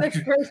funny as the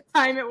first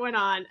time it went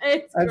on.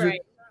 It's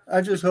great.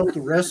 I just hope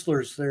the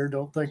wrestlers there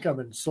don't think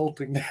I'm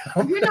insulting them.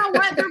 You know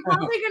what? They're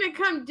probably going to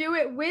come do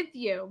it with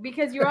you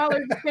because you all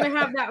are just going to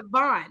have that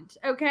bond.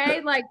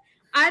 Okay. Like,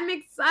 I'm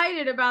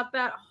excited about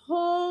that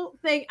whole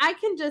thing. I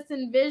can just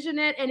envision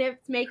it, and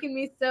it's making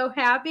me so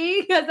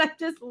happy because I'm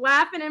just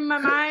laughing in my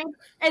mind.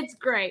 It's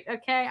great,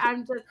 okay?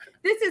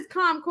 This is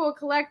calm, cool,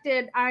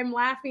 collected. I'm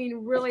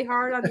laughing really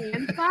hard on the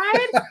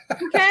inside,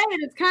 okay?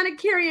 And it's kind of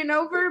carrying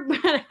over,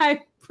 but I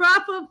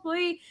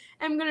probably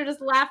am going to just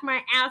laugh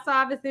my ass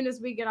off as soon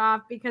as we get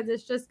off because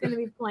it's just going to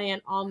be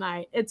playing all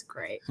night. It's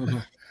great.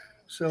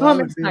 So I'm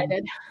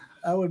excited.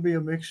 I would be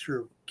a mixture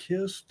of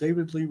Kiss,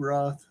 David Lee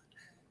Roth,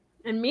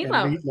 and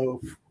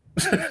Meatloaf.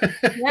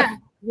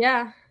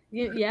 Yeah.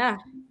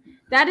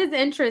 That is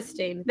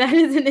interesting. That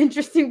is an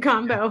interesting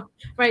combo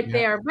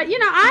there. But you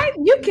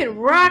can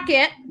rock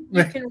it.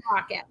 You can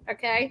rock it.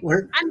 Okay.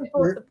 I'm in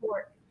full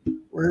support.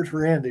 Where's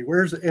Randy?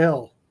 Where's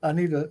L? I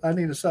need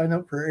to sign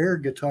up for air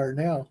guitar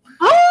now.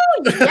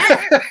 Oh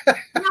yes.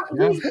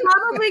 He's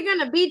probably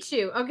gonna beat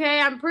you.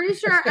 Okay. I'm pretty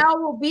sure L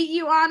will beat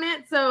you on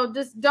it. So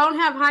just don't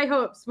have high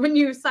hopes when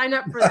you sign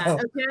up for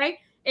that. Okay.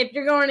 If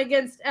you're going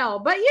against L.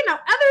 But,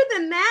 other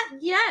than that,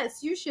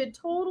 yes, you should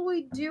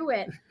totally do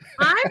it.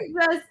 I'm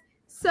just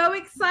so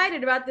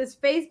excited about this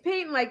face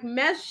paint, like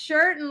mesh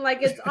shirt, and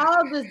like it's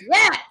all just,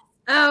 yes.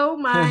 Oh,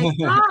 my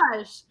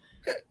gosh.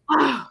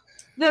 Oh,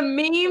 the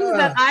memes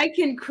that I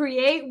can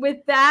create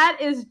with that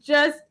is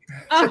just,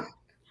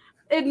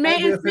 it's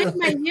made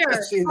my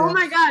year. Oh,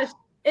 my gosh.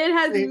 It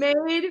has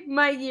made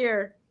my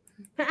year.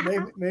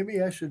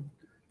 Maybe I should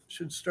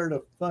should start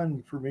a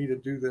fund for me to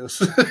do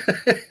this.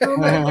 Oh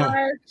my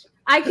gosh.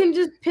 I can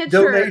just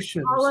picture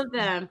Donations. all of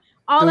them.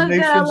 All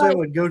Donations of the that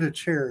would go to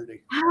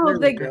charity. oh, There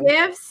the we go.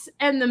 gifts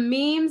and the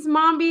memes,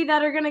 Mombi,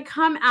 that are gonna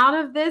come out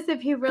of this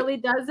if he really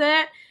does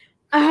it.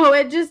 Oh,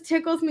 it just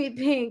tickles me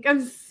pink.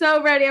 I'm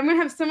so ready. I'm gonna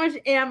have so much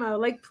ammo.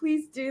 Like,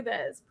 please do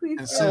this. Please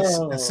And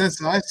do this.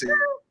 since I see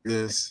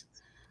this,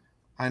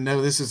 I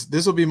know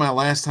this will be my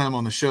last time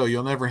on the show.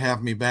 You'll never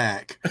have me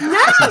back. No,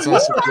 Since I you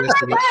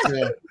suggested are my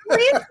it. best.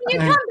 Please, can you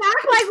come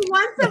back like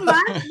once a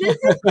month? This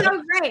is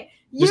so great.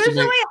 Just to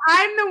Usually, make-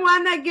 I'm the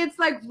one that gets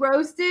like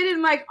roasted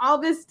and like all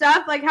this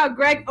stuff, like how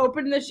Greg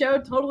opened the show,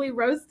 totally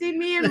roasting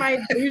me and my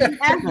bougie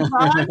ass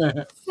mom.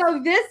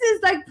 So this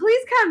is like,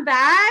 please come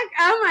back.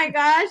 Oh my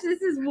gosh,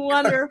 this is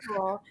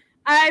wonderful.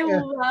 I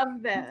Yeah.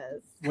 love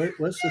this.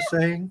 What's the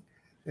saying?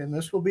 And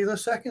this will be the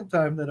second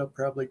time that I've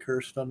probably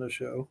cursed on the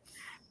show.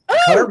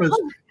 Oh,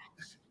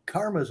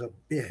 Karma's a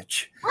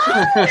bitch.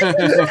 Oh my gosh,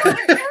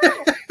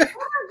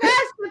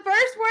 the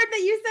first word that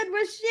you said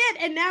was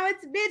shit, and now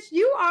it's bitch.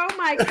 You are, oh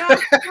my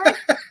gosh.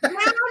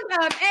 Round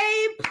of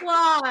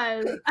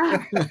applause. Oh,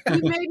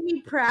 you made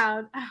me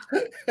proud.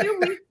 Oh, 2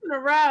 weeks in a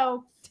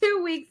row.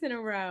 2 weeks in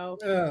a row.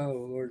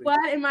 Oh, Lord.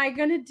 What am I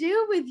going to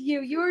do with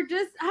you? You're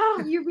just,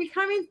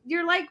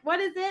 you're like,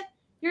 what is it?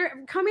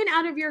 You're coming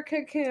out of your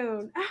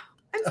cocoon. Oh,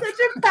 I'm such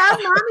a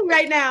proud mommy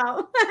right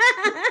now.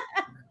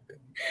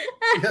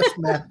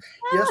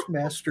 Yes,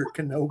 Master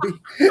Kenobi.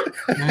 You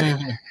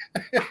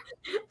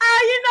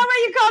know what?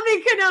 You called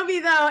me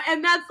Kenobi though,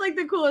 and that's like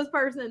the coolest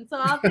person. So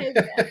I'll take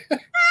it.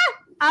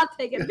 I'll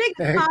take it.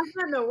 Biggest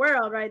compliment in the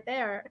world, right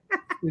there.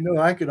 You know,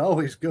 I could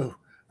always go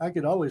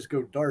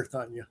Darth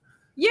on you.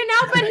 You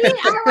know, but I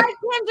like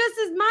him just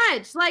as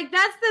much. Like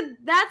that's the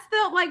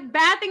like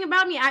bad thing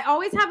about me. I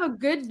always have a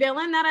good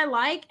villain that I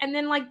like, and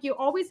then like you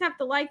always have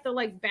to like the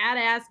like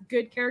badass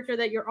good character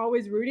that you're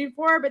always rooting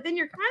for, but then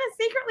you're kind of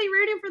secretly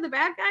rooting for the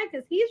bad guy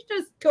because he's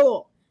just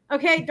cool.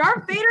 Okay,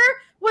 Darth Vader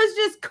was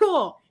just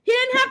cool. He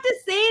didn't have to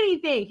say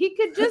anything. He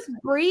could just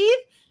breathe,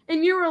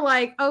 and you were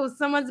like, "Oh,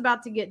 someone's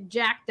about to get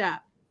jacked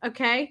up."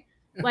 Okay,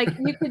 like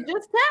you could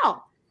just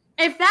tell.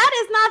 If that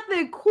is not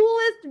the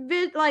coolest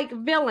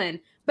villain.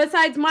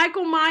 Besides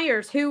Michael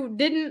Myers, who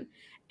didn't,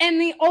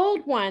 and the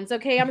old ones,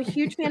 okay, I'm a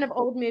huge fan of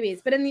old movies,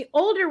 but in the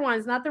older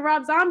ones, not the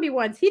Rob Zombie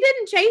ones, he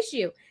didn't chase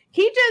you.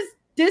 He just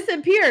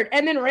disappeared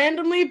and then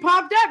randomly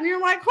popped up, and you're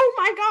like, oh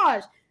my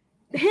gosh,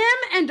 him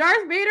and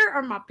Darth Vader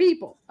are my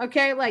people,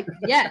 okay? Like,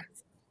 yes,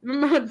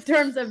 in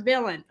terms of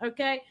villain,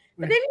 okay?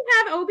 But then you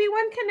have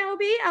Obi-Wan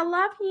Kenobi. I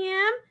love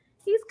him.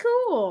 He's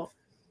cool.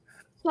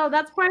 So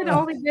that's probably the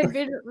only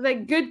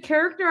good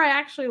character I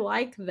actually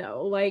like,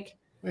 though. Like,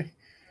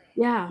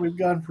 yeah, we've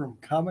gone from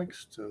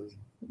comics to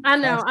I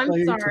know. I'm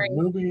sorry.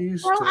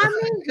 Movies. Well, I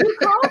mean, you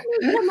called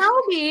me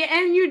Kenobi,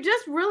 and you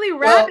just really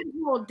rabbit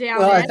holed down.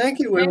 Well, I think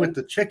you went with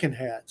the chicken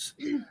hats.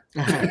 Yeah, you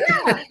were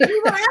at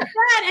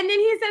that, and then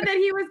he said that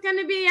he was going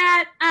to be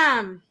at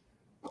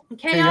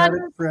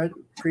Chaotic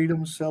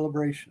Freedom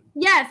Celebration.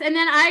 Yes, and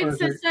then I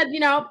just said,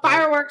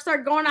 fireworks are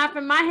going off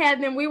in my head,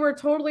 and then we were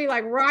totally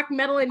like rock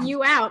metaling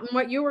you out and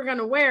what you were going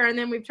to wear, and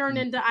then we've turned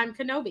into I'm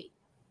Kenobi.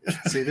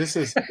 See, this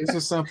is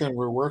something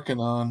we're working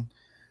on.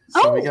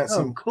 So we got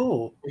some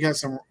cool. We got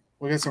some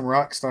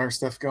rock star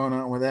stuff going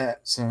on with that.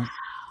 So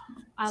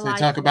I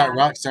talk about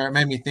rock star. It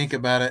made me think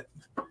about it.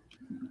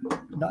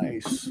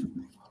 Nice.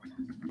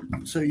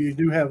 So you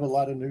do have a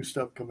lot of new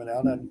stuff coming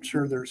out. I'm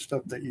sure there's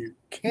stuff that you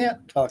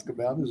can't talk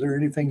about. Is there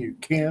anything you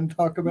can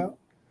talk about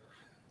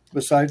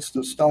besides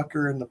the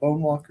Stalker and the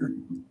Bone Walker?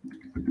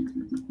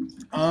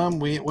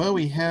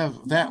 We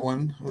have that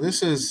one.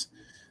 This is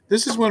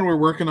one we're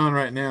working on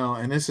right now,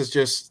 and this is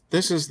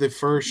the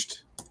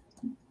first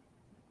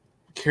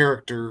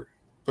character,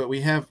 but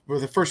we have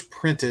the first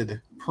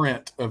printed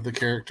print of the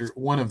character,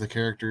 one of the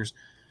characters.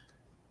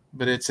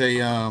 But it's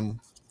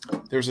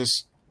there's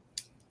this.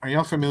 Are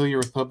y'all familiar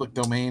with public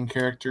domain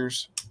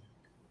characters?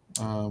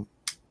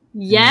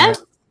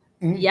 Yes.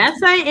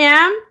 Yes, I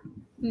am.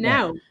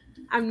 No,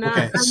 I'm not.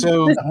 Okay,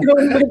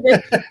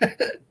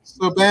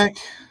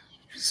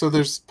 so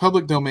there's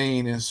public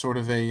domain is sort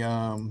of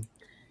a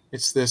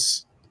it's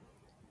this.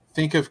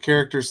 Think of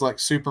characters like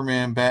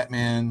Superman,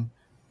 Batman,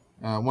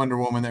 Wonder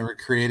Woman that were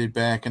created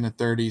back in the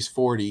 30s,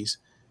 40s.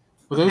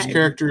 Well, those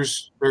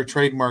characters, their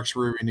trademarks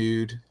were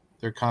renewed,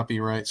 their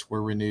copyrights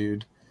were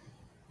renewed,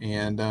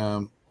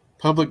 and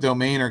public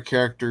domain are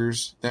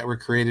characters that were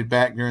created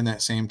back during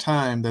that same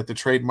time that the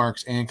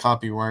trademarks and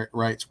copyright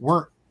rights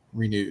weren't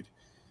renewed.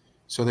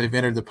 So they've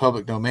entered the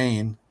public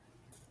domain,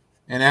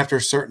 and after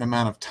a certain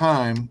amount of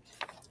time,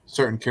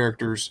 certain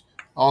characters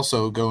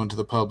also go into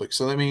the public.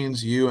 So that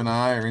means you and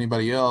I or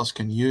anybody else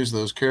can use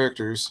those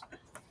characters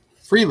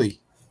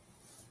freely.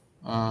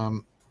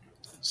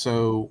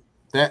 So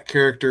that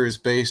character is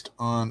based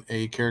on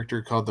a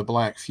character called the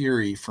Black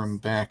Fury from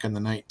back in the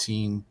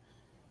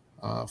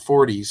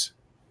 1940s.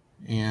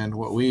 And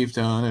what we've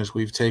done is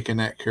we've taken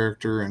that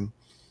character and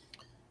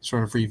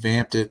sort of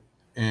revamped it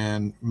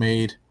and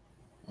made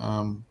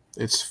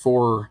it's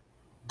 4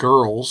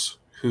 girls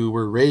who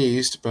were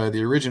raised by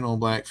the original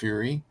Black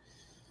Fury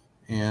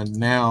and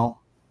now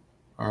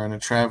are in a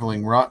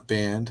traveling rock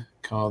band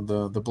called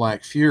the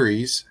Black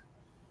Furies,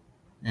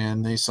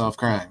 and they solve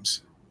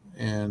crimes.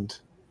 And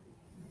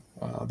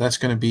that's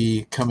going to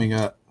be coming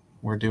up.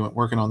 We're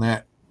working on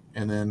that,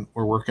 and then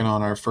we're working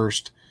on our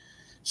first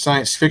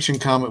science fiction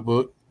comic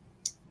book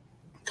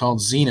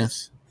called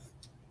Zenith,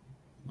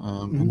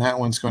 and that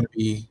one's going to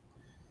be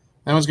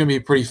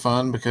pretty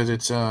fun because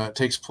it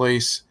takes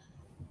place.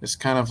 It's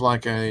kind of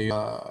like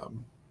a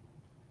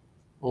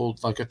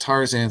like a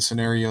Tarzan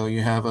scenario.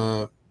 You have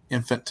a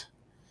infant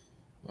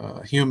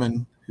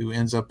human who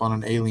ends up on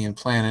an alien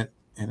planet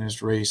and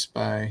is raised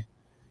by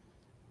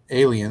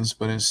aliens,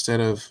 but it's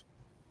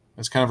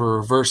kind of a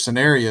reverse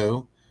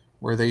scenario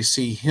where they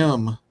see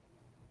him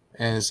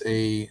as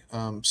a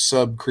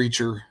sub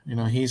creature.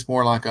 He's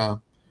more like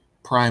a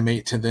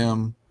primate to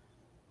them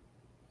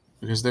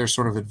because they're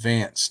sort of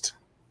advanced.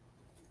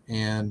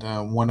 And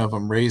one of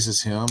them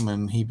raises him,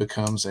 and he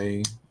becomes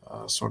a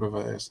sort of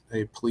a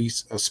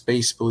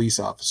space police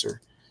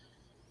officer.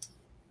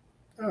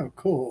 Oh,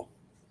 cool!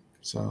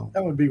 So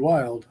that would be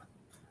wild.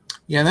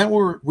 Yeah, that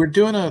we're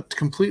doing a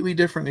completely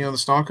different. The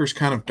Stalker's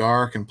kind of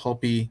dark and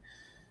pulpy,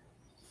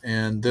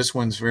 and this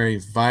one's very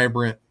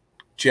vibrant,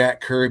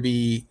 Jack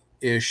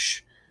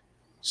Kirby-ish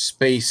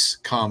space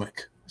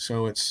comic.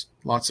 So it's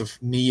lots of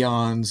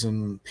neons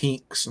and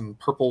pinks and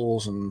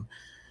purples, and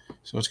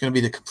so it's going to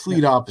be the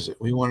complete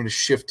opposite. We wanted to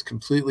shift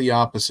completely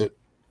opposite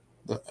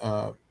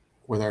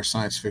with our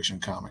science fiction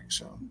comic.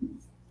 So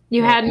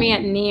you had me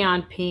at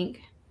neon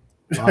pink.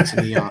 Lots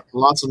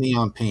of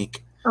neon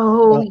pink.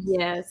 Oh,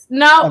 yes.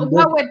 No,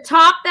 what would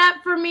top that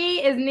for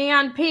me is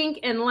neon pink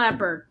and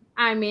leopard.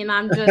 I mean,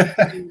 I'm just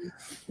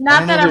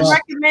not that I'm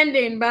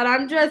recommending, but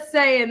I'm just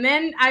saying.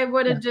 Then I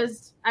would have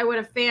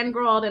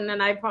fangirled, and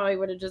then I probably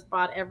would have just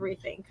bought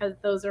everything because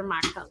those are my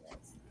colors.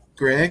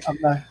 Greg,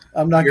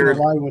 I'm not going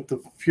to lie with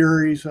the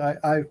Furies.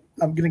 I'm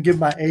going to give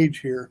my age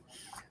here,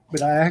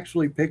 but I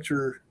actually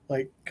picture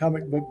like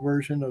comic book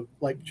version of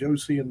like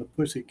Josie and the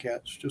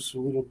Pussycats, just a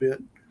little bit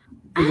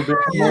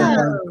more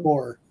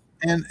hardcore.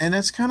 And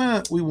that's kind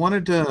of, we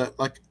wanted to,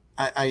 like,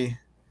 I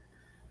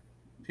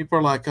people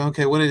are like,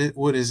 okay, what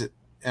is it?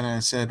 And I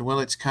said, well,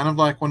 it's kind of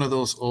like one of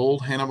those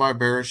old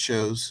Hanna-Barbera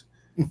shows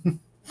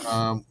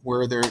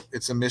where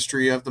it's a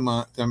mystery of the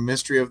month, the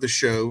mystery of the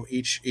show.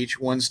 Each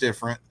one's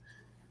different.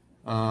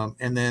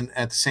 And then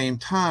at the same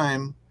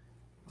time,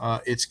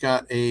 it's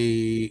got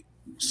a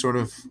sort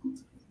of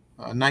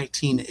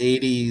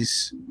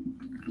 1980s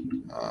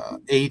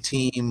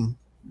A-Team.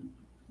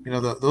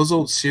 Those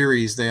old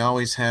series, they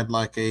always had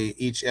like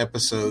each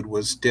episode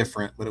was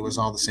different, but it was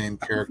all the same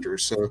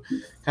characters. So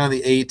kind of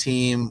the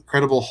A-Team,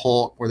 Incredible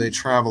Hulk, where they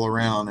travel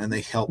around and they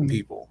help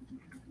people.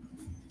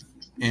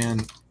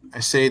 And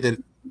I say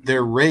that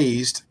they're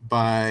raised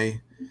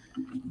by,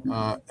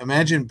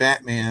 imagine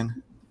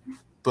Batman,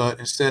 but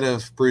instead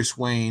of Bruce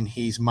Wayne,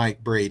 he's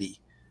Mike Brady.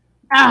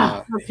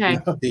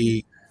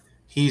 Okay.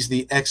 He's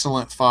the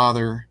excellent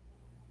father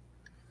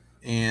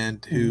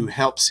and who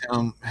helps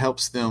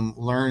them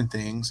learn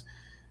things.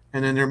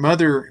 And then their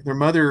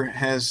mother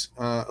has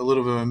a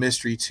little bit of a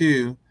mystery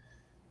too,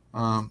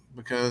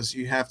 because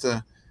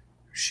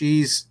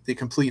she's the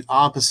complete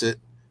opposite.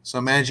 So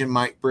imagine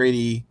Mike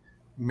Brady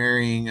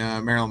marrying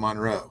Marilyn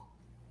Monroe.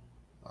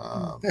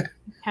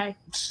 Okay.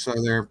 So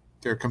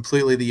they're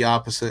completely the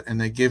opposite, and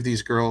they give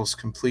these girls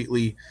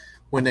completely,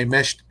 when they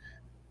mesh,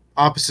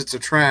 opposites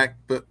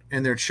attract,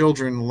 and their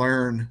children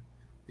learn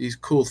these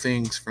cool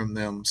things from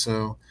them.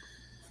 So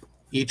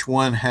each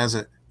one has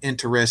an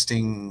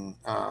interesting,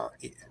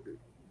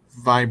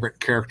 vibrant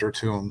character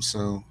to them.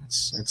 So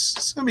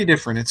it's going to be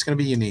different. It's going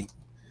to be unique.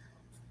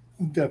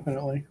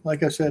 Definitely.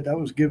 Like I said, that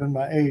was given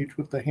my age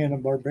with the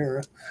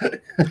Hanna-Barbera.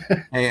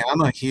 Hey,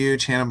 I'm a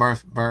huge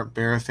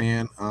Hanna-Barbera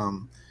fan.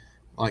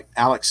 Like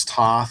Alex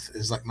Toth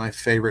is like my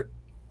favorite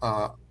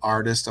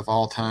artist of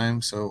all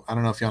time. So I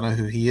don't know if y'all know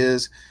who he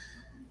is,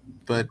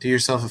 but do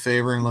yourself a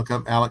favor and look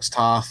up Alex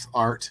Toth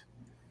art.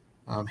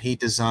 He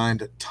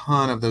designed a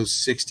ton of those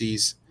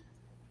 60s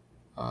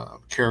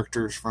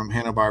characters from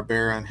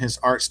Hanna-Barbera, and his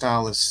art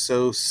style is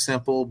so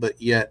simple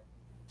but yet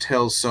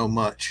tells so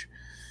much.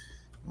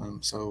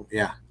 So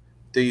yeah,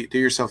 do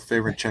yourself a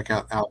favor and check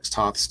out Alex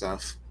Toth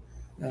stuff.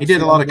 He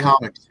did a lot of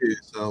comics too,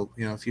 so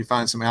if you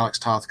find some Alex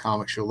Toth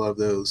comics, you'll love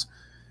those.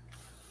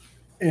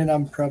 And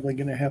I'm probably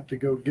going to have to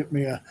go get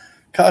me a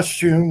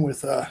costume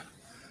with a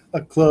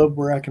club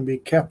where I can be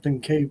Captain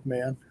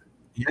Caveman.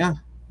 Yeah,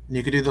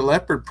 you could do the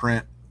leopard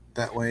print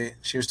that way.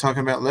 She was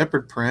talking about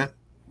leopard print.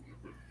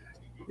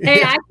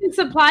 Hey, I can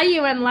supply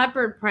you in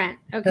leopard print.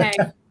 Okay.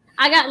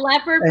 I got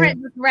leopard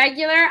print with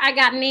regular. I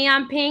got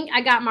neon pink.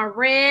 I got my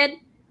red.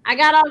 I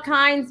got all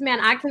kinds, man.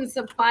 I can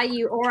supply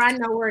you, or I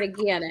know where to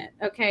get it.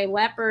 Okay.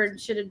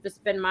 Leopard should have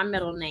just been my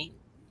middle name.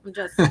 I'm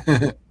just.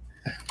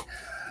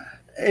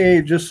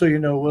 Hey, just so you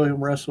know,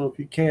 William Russell, if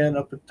you can,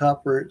 up at the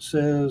top where it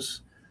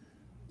says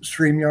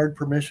StreamYard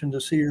permission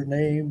to see your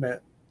name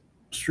at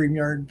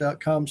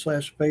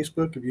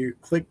StreamYard.com/Facebook. If you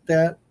click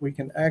that, we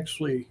can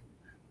actually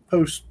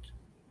post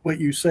what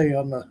you say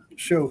on the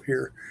show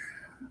here.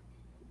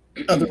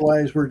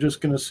 Otherwise, we're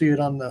just going to see it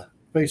on the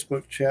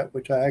Facebook chat,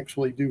 which I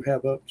actually do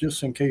have up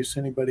just in case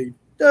anybody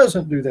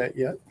doesn't do that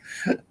yet.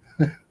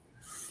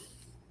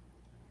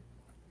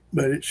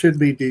 But it should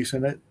be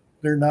decent.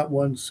 They're not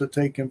ones to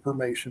take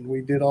information.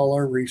 We did all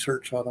our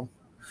research on them.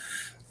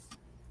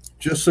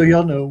 Just so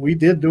y'all know, we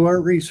did do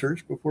our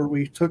research before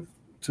we took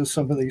to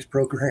some of these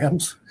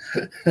programs.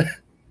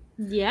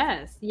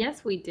 Yes,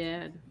 we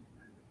did.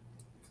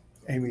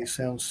 Amy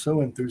sounds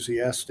so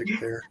enthusiastic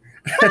there.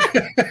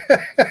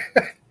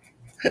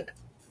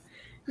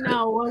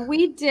 No, well,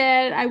 we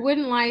did. I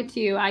wouldn't lie to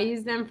you. I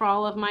use them for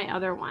all of my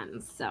other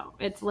ones, so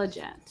it's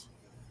legit.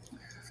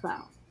 So,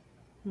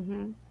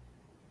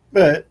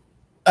 But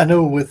I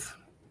know with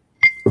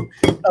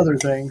other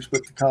things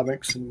with the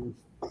comics and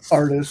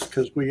artists,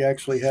 because we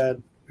actually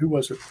had, who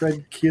was it,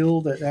 Fred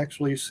Kill, that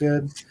actually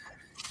said,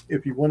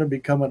 if you want to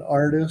become an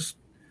artist,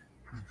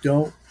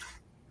 don't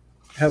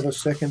have a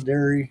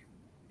secondary,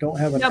 don't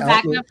have an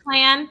outlet. Backup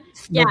plan.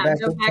 No Yeah,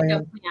 backup no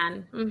backup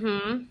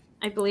plan.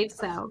 I believe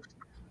so.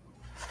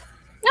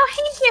 Oh,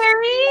 hey,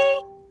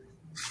 Jerry.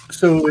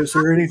 So is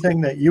there anything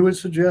that you would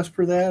suggest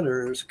for that?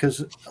 Or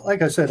because,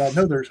 like I said, I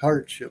know there's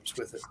hardships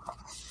with it.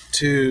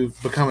 To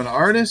become an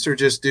artist or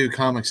just do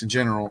comics in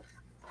general?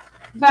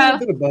 A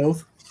bit of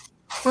both.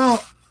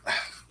 Well,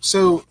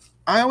 so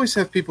I always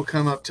have people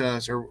come up to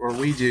us, or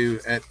we do,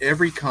 at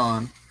every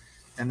con,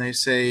 and they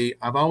say,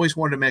 I've always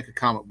wanted to make a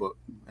comic book.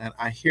 And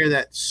I hear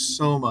that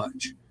so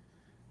much.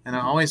 And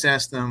I always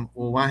ask them,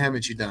 well, why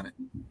haven't you done it?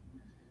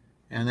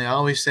 And they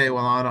always say,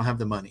 well, I don't have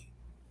the money.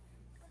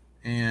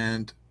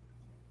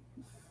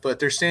 But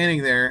they're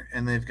standing there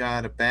and they've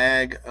got a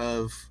bag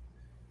of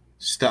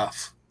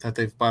stuff that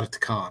they've bought at the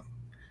con,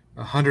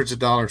 hundreds of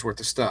dollars worth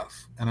of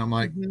stuff. And I'm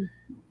like,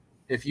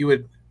 if you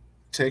would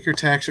take your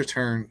tax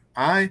return,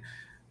 I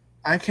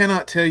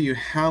cannot tell you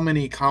how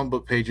many comic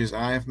book pages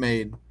I have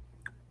made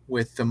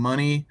with the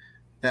money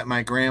that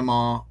my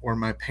grandma or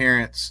my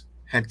parents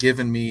had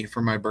given me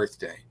for my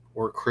birthday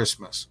or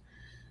Christmas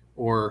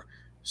or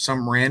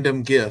some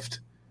random gift.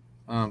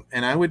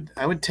 And I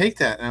would take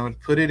that and I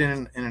would put it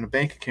in a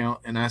bank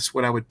account, and that's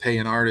what I would pay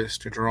an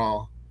artist to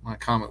draw my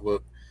comic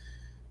book.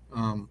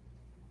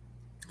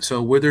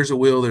 So where there's a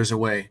will, there's a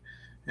way.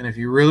 And if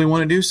you really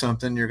want to do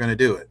something, you're going to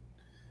do it.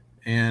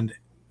 And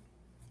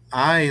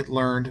I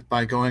learned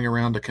by going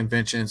around to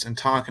conventions and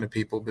talking to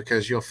people,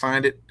 because you'll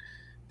find it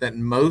that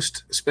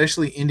most,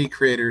 especially indie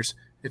creators,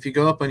 if you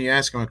go up and you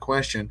ask them a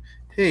question,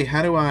 hey,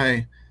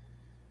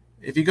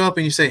 if you go up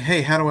and you say,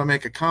 hey, how do I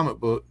make a comic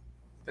book?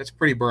 That's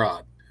pretty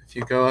broad. If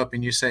you go up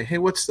and you say, hey,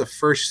 what's the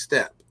first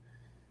step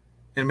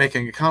in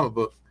making a comic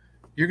book?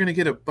 You're going to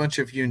get a bunch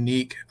of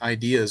unique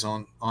ideas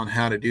on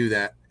how to do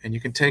that. And you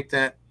can take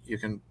that, you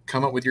can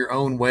come up with your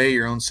own way,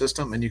 your own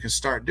system, and you can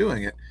start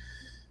doing it.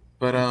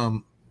 But,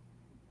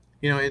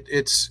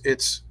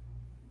 it's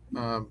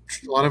a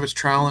lot of it's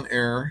trial and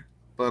error,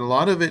 but a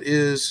lot of it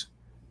is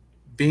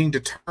being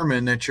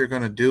determined that you're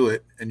going to do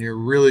it and you're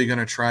really going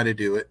to try to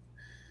do it.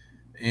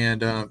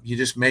 And you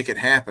just make it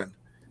happen.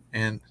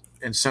 And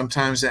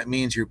sometimes that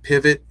means you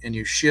pivot and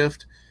you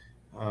shift.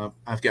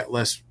 I've got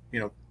less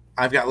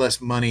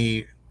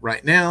money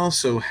right now.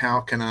 So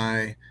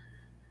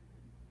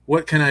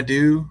what can I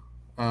do?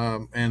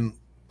 And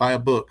buy a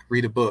book,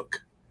 read a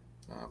book.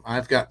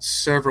 I've got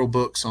several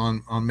books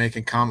on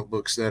making comic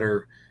books that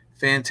are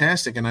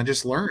fantastic. And I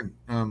just learn.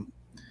 And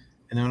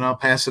then I'll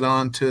pass it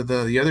on to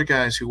the other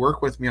guys who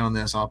work with me on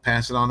this. I'll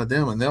pass it on to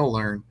them and they'll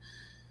learn.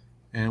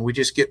 And we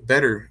just get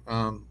better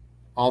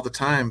all the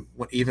time.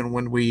 Even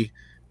when we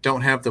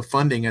don't have the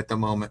funding at the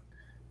moment,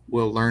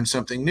 we'll learn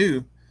something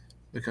new,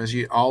 because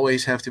you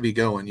always have to be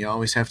going. You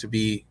always have to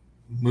be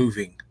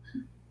moving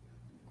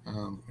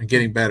and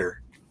getting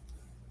better.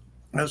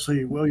 I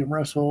see William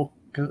Russell,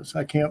 because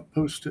I can't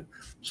post it.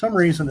 For some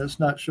reason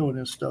it's not showing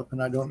his stuff,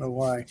 and I don't know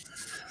why.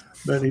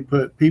 But he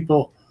put,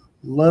 people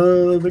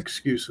love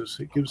excuses.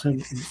 It gives him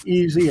an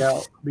easy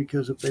out,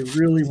 because if they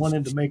really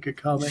wanted to make a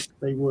comic,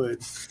 they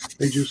would.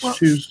 They just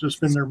choose to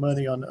spend their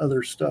money on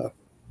other stuff.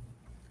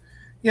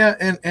 Yeah,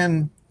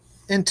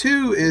 and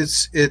two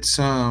is it's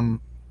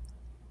and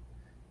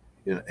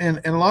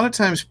a lot of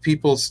times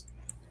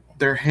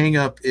their hang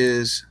up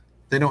is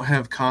they don't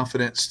have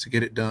confidence to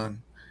get it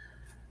done,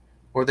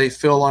 or they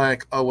feel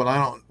like, oh well, I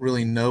don't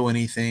really know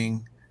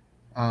anything,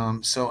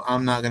 so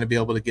I'm not going to be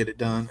able to get it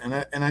done.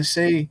 And I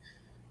say,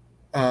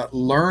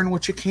 learn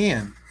what you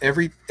can.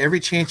 Every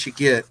chance you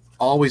get,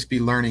 always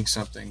be learning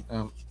something.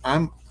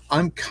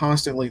 I'm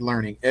constantly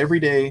learning every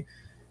day.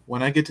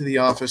 When I get to the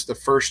office, the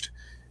first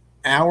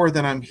hour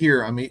that I'm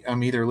here,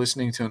 I'm either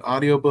listening to an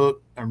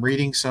audiobook, I'm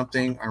reading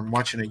something, I'm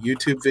watching a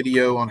YouTube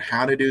video on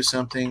how to do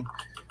something.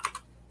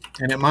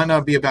 And it might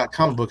not be about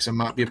comic books. It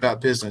might be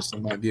about business.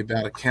 It might be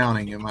about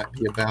accounting. It might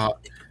be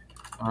about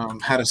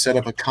how to set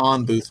up a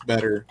con booth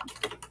better.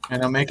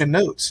 And I'm making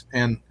notes.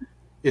 And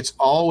it's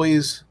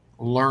always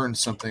learn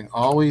something.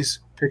 Always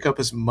pick up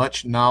as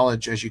much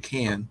knowledge as you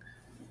can.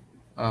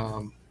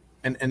 And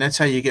that's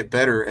how you get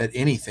better at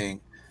anything.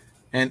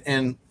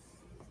 And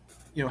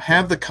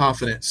have the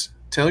confidence.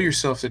 Tell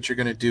yourself that you're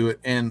going to do it,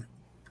 and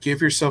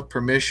give yourself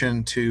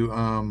permission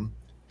to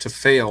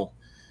fail.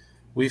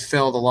 We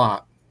failed a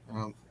lot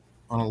on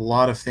a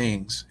lot of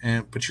things,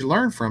 but you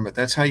learn from it.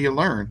 That's how you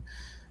learn.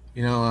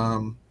 You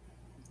know,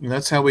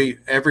 that's how we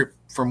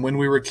from when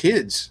we were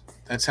kids.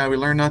 That's how we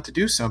learn not to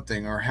do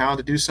something or how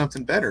to do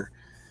something better.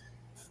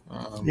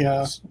 Um,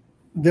 Yeah,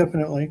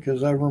 definitely.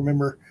 Because I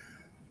remember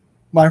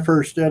my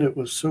first edit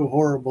was so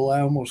horrible,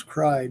 I almost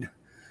cried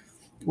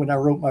when I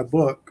wrote my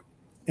book.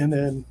 And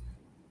then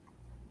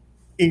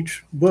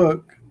each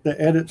book, the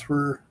edits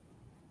were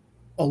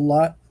a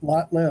lot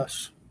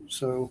less.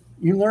 So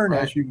you learn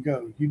right? as you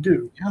go. You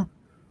do. Yeah.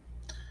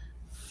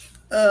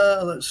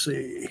 Let's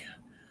see.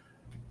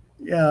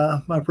 Yeah,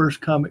 my first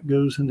comic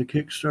goes into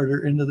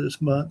Kickstarter into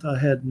this month. I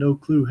had no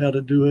clue how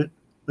to do it,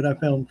 but I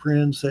found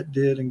friends that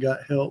did and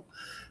got help.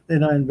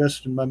 Then I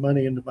invested my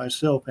money into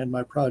myself and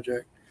my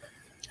project.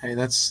 Hey,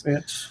 that's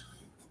It's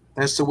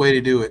that's the way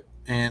to do it,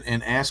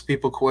 and ask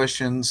people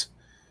questions.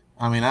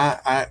 I mean,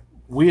 I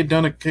we had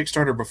done a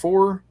Kickstarter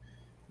before,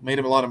 made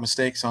a lot of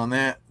mistakes on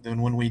that.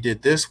 Then when we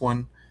did this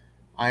one,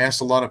 I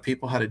asked a lot of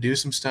people how to do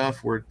some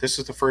stuff. Where this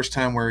is the first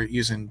time we're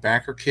using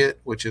BackerKit,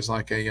 which is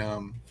like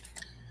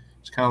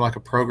it's kind of like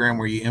a program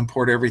where you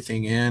import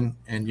everything in,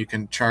 and you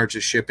can charge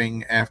the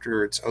shipping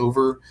after it's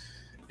over,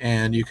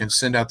 and you can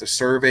send out the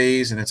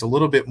surveys, and it's a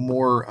little bit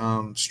more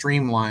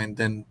streamlined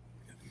than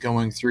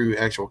going through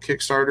actual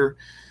Kickstarter.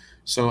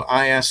 So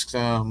I asked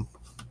um,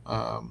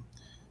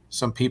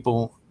 some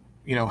people,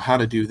 how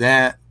to do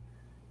that.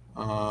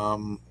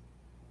 Um,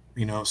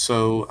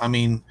 so I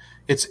mean,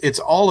 it's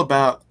all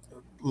about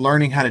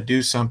learning how to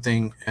do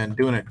something and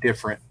doing it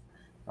different.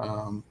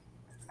 Um,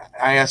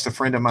 I asked a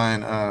friend of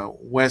mine,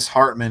 Wes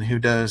Hartman, who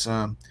does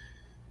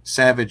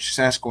Savage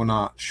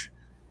Sasquatch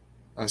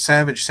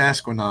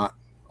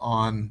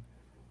on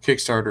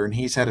Kickstarter, and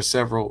he's had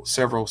several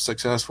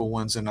successful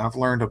ones, and I've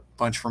learned a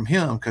bunch from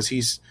him because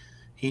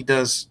he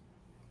does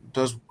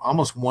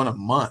almost one a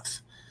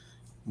month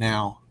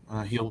now.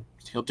 He'll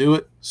do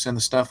it, send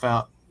the stuff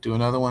out, do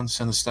another one,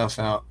 send the stuff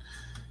out,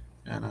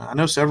 and I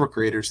know several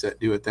creators that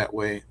do it that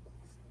way.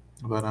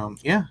 But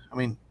yeah, I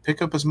mean,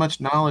 pick up as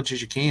much knowledge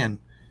as you can.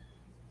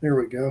 There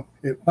we go.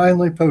 It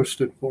finally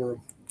posted for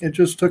them. It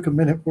just took a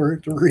minute for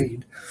it to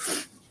read.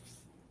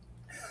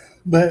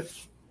 But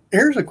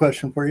here's a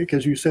question for you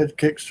because you said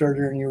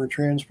Kickstarter and you were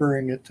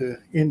transferring it to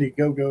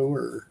Indiegogo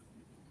or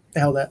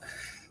how that.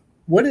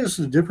 What is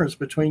the difference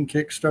between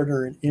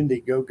Kickstarter and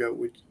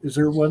Indiegogo? Is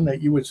there one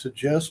that you would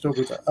suggest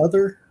over the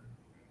other?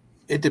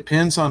 It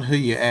depends on who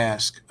you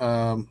ask,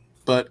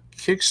 but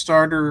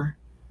Kickstarter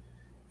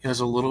is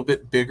a little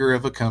bit bigger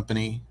of a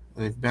company.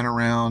 They've been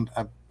around,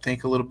 I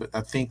think, a little bit.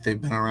 I think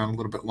they've been around a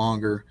little bit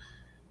longer.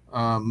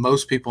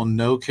 Most people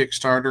know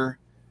Kickstarter.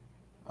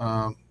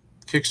 Um,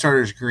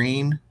 Kickstarter is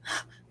green.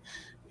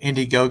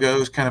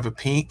 Indiegogo is kind of a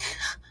pink.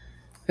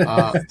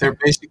 They're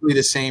basically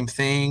the same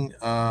thing,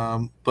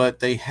 but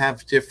they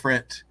have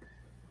different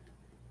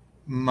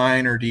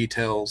minor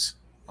details.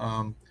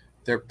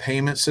 Their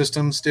payment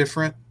system's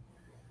different.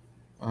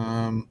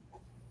 Um,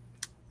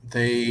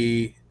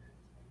 they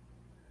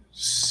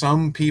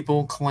Some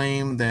people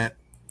claim that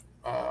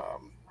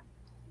um,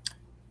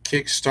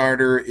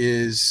 Kickstarter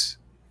is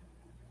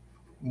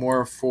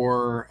more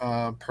for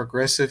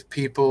progressive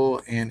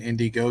people and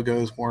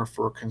Indiegogo is more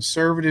for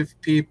conservative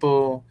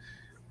people.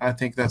 I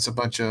think that's a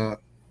bunch of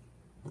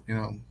you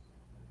know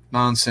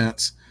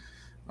nonsense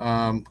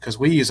because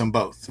we use them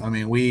both. I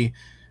mean,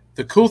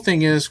 the cool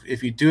thing is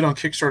if you do it on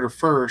Kickstarter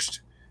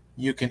first,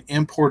 you can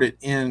import it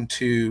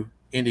into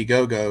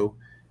Indiegogo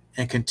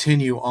and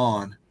continue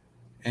on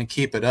and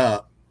keep it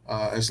up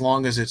as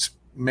long as it's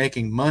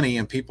making money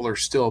and people are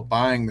still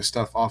buying the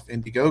stuff off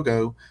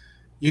Indiegogo.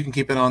 You can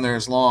keep it on there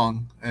as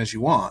long as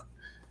you want.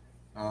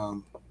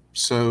 Um,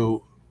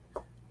 so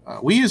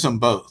we use them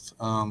both,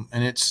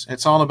 and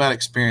it's all about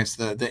experience.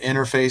 The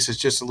interface is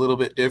just a little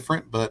bit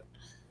different, but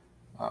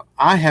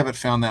I haven't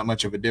found that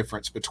much of a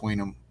difference between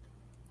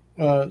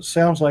them.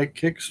 Sounds like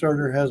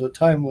Kickstarter has a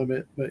time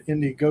limit, but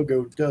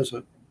Indiegogo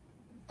doesn't.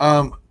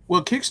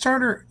 Well,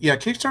 Kickstarter, yeah,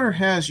 Kickstarter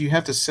has you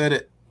have to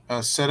set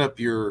up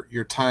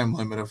your time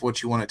limit of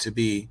what you want it to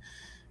be,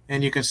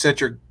 and you can set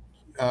your.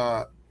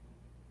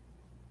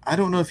 I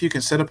don't know if you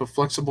can set up a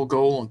flexible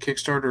goal on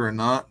Kickstarter or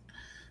not,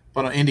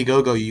 but on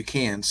Indiegogo you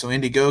can. So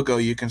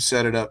Indiegogo you can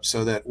set it up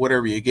so that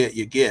whatever you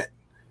get,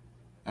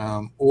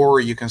 or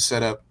you can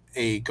set up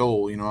a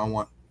goal. I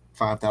want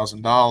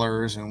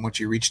 $5,000, and once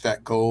you reach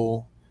that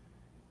goal,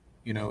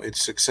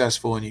 it's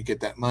successful and you get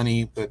that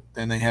money. But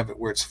then they have it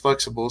where it's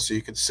flexible, so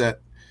you can set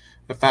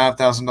a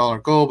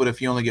 $5,000 goal, but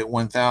if you only get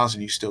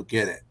 1,000, you still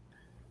get it.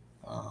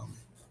 Um,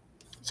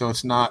 so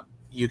it's not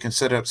you can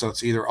set it up so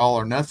it's either all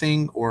or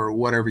nothing or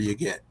whatever you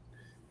get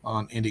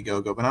on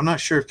Indiegogo. But I'm not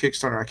sure if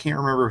Kickstarter. I can't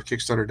remember if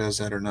Kickstarter does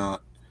that or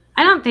not.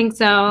 I don't think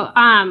so.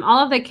 All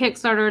of the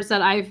Kickstarters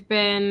that I've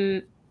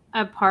been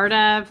a part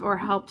of or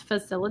helped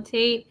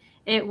facilitate,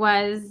 it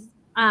was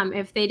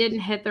if they didn't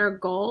hit their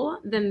goal,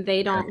 then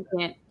they don't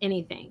get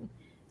anything.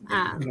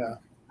 Yeah.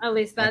 At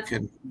least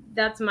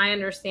that's my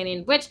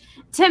understanding, which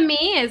to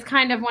me is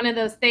kind of one of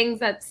those things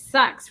that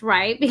sucks,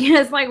 right?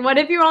 Because like, what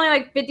if you're only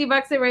like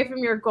 $50 away from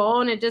your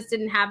goal and it just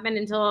didn't happen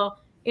until,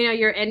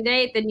 your end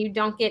date, then you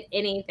don't get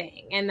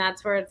anything. And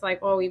that's where it's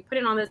like, well, we put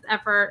in all this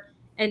effort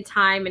and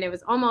time and it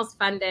was almost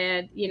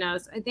funded, so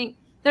I think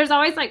there's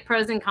always like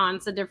pros and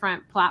cons to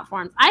different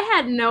platforms. I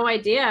had no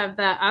idea of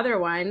the other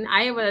one.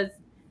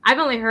 I've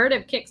only heard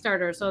of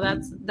Kickstarter, so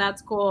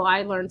that's cool.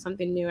 I learn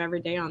something new every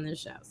day on this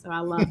show, so I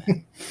love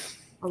it.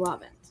 I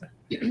love it.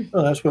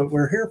 Well, that's what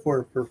we're here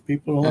for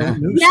people to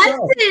learn new yes,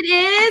 stuff. It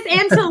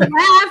is, and to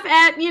laugh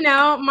at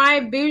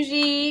my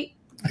bougie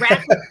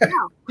ratchet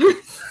self.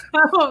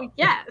 So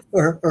yes.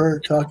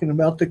 Or talking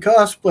about the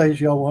cosplays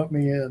y'all want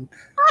me in.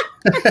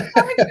 I'm so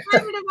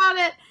excited about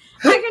it.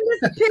 I can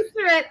just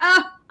picture it.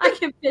 Oh, I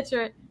can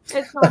picture it.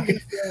 It's gonna be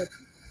good.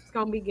 It's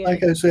gonna be good.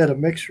 Like I said, a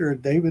mixture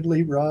of David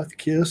Lee Roth,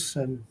 Kiss,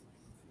 and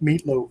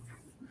Meatloaf.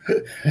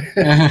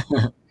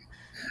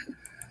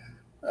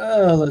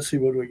 Let's see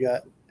what we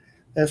got.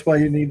 That's why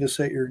you need to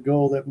set your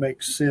goal that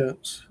makes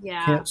sense.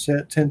 Yeah. Can't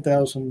set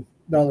 $10,000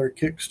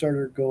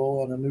 Kickstarter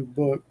goal on a new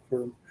book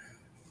for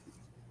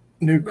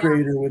new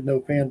creator with no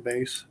fan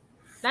base.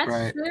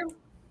 That's true.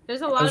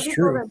 There's a lot of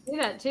people that do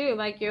that too.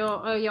 Like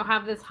you'll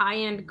have this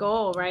high-end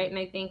goal, right? And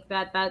I think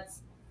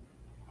that's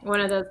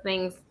one of those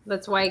things.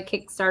 That's why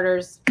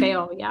Kickstarters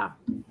fail. Yeah.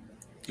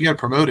 You got to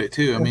promote it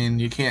too. I mean,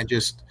 you can't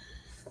just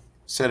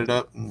set it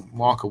up and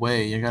walk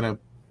away. You got to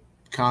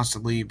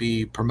constantly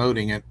be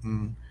promoting it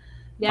and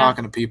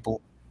talking to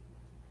people.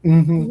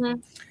 Mm-hmm. Mm-hmm.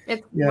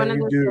 It's one of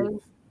those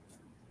things.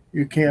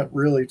 You can't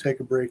really take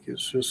a break.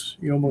 It's just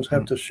you almost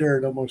have to share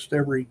it almost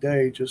every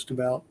day, just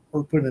about,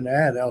 or put an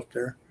ad out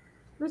there.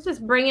 Let's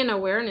just bring in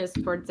awareness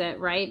towards it,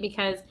 right?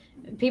 Because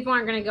people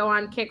aren't going to go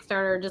on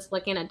Kickstarter just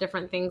looking at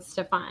different things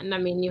to fund. I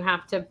mean, you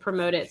have to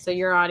promote it so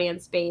your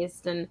audience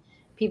based and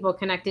people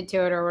connected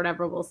to it or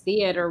whatever will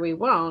see it or we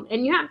won't.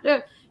 And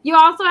you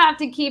also have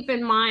to keep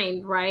in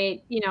mind,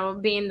 right?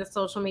 Being the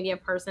social media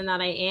person that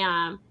I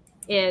am,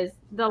 is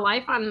the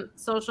life on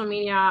social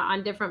media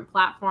on different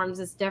platforms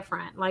is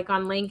different. Like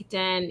on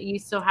LinkedIn, you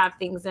still have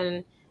things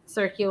in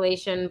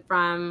circulation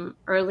from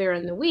earlier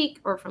in the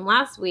week or from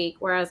last week.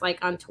 Whereas like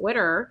on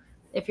Twitter,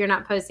 if you're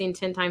not posting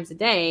 10 times a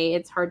day,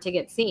 it's hard to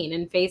get seen.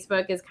 And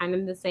Facebook is kind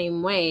of the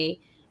same way.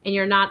 And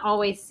you're not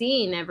always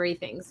seeing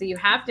everything. So you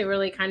have to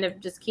really kind of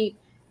just keep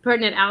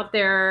putting it out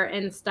there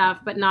and stuff,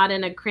 but not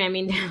in a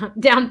cramming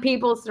down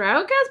people's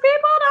throat because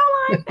people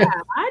don't like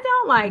that. I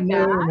don't like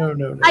that.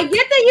 No. I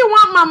get that you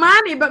want my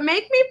money, but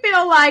make me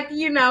feel like,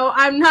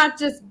 I'm not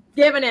just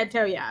giving it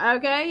to you.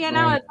 Okay.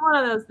 It's one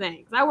of those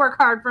things. I work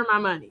hard for my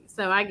money.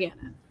 So I get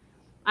it.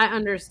 I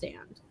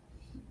understand.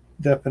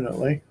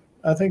 Definitely.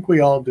 I think we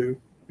all do,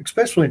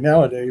 especially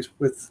nowadays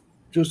with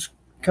just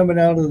coming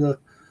out of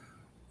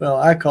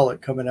I call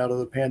it coming out of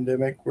the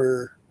pandemic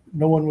where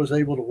no one was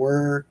able to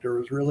work. There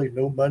was really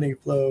no money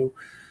flow.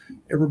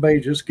 Everybody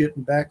just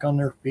getting back on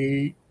their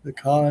feet. The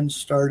cons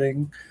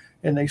starting,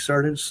 and they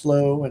started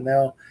slow, and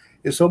now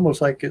it's almost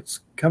like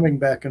it's coming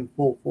back in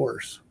full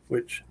force,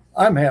 which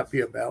I'm happy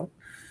about.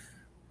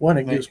 One,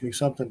 it gives me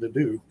something to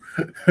do.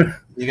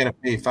 You got to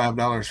pay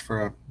 $5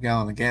 for a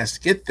gallon of gas to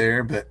get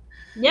there, but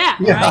yeah.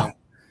 Right?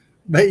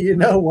 But you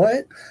know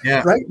what?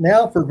 Yeah. Right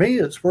now, for me,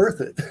 it's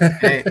worth it.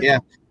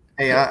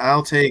 Hey,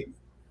 I'll take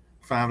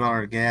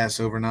 $5 gas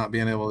over not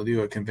being able to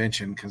do a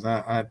convention because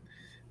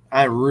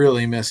I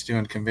really miss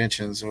doing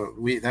conventions.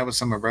 That was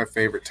some of our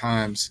favorite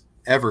times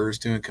ever is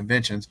doing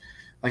conventions.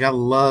 Like I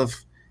love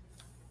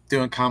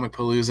doing Comic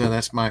Palooza.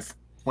 That's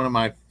one of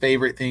my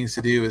favorite things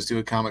to do is do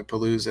a Comic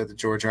Palooza at the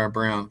George R.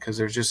 Brown because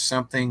there's just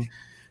something.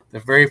 The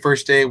very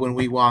first day when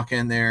we walk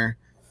in there,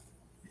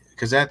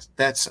 because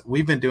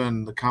we've been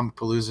doing the Comic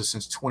Palooza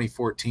since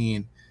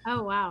 2014.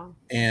 Oh wow!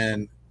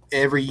 And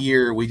every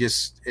year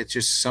it's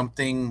just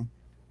something.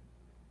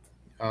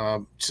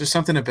 Just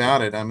something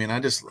about it. I mean, I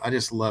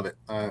just love it.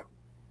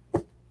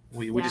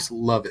 We just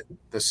love it.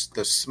 The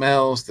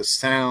smells, the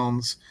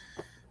sounds,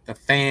 the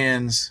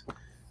fans,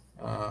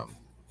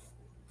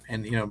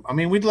 and I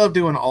mean, we'd love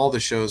doing all the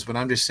shows, but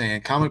I'm just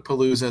saying, Comic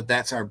Palooza,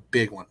 that's our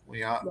big one.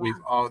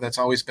 That's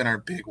always been our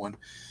big one,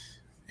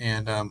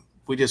 and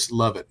we just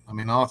love it. I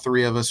mean, all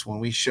three of us, when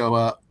we show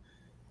up,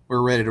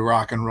 we're ready to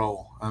rock and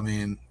roll. I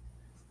mean,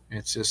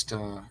 it's just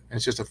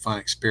a fun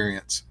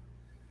experience.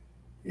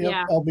 Yep,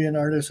 yeah. I'll be in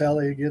Artist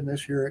Alley again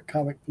this year at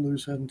Comic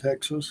Palooza in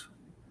Texas.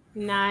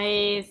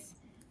 Nice.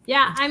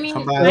 Yeah, I mean,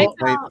 come by,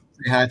 say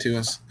hi to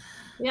us.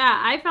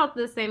 Yeah, I felt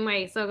the same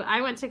way. So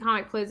I went to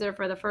Comic Palooza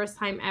for the first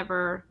time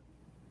ever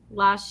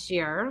last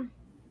year.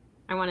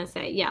 I want to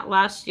say,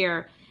 last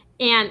year.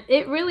 And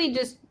it really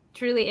just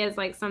truly is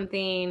like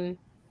something,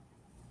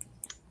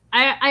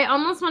 I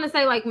almost want to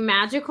say like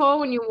magical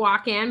when you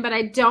walk in, but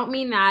I don't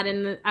mean that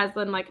as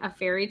in like a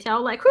fairy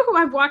tale, like, whoo,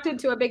 I've walked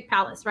into a big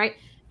palace, right?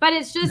 But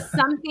it's just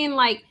something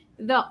like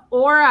the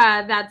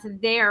aura that's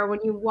there when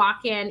you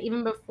walk in,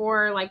 even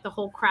before like the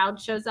whole crowd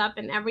shows up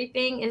and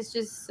everything is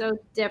just so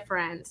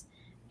different.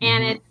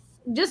 And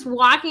just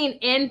walking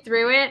in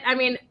through it. I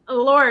mean,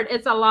 Lord,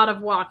 it's a lot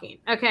of walking.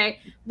 Okay.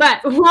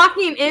 But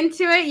walking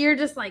into it, you're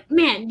just like,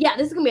 man, yeah,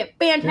 this is going to be a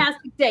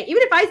fantastic day.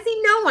 Even if I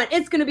see no one,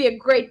 it's going to be a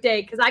great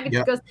day because I get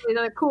to go see these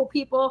other cool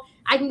people.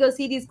 I can go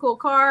see these cool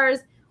cars,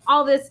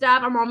 all this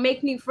stuff. I'm going to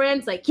make new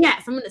friends. Like,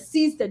 yes, I'm going to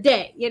seize the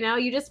day. You know,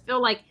 you just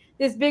feel like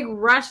this big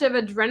rush of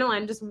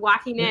adrenaline just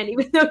walking in,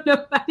 even though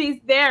nobody's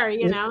there,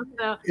 you know?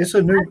 So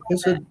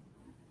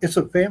it's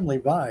a family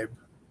vibe.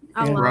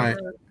 I love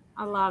it.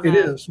 I love it.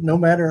 It is. No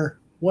matter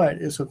what,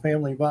 it's a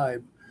family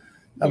vibe.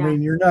 I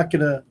mean, you're not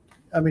going to,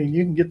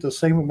 you can get the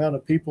same amount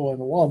of people in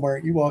the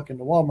Walmart. You walk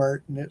into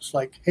Walmart and it's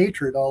like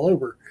hatred all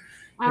over.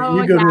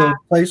 You go to a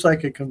place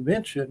like a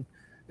convention,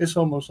 it's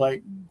almost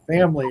like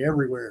family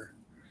everywhere.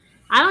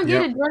 I don't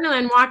get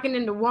adrenaline walking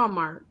into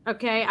Walmart.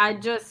 Okay.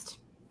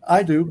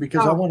 I do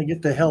because I want to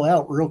get the hell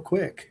out real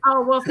quick.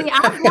 Oh, well, see,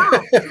 I don't.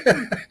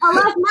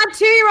 Unless my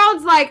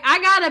 2-year-old's like, I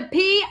got to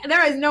pee,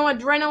 there is no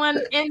adrenaline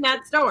in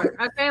that store.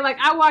 Okay. Like,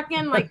 I walk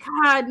in like,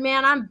 God,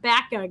 man, I'm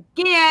back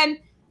again.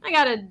 I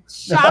got to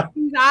shop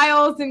these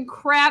aisles and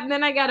crap. And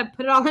then I got to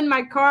put it all in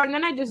my car. And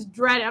then I just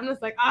dread it. I'm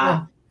just like,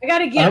 I got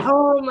to get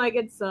home. Like,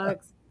 it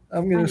sucks.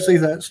 I'm going to see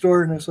that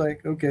store and it's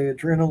like, okay,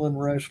 adrenaline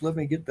rush. Let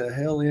me get the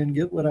hell in,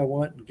 get what I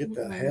want, and get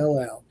the hell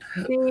out.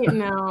 See,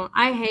 no,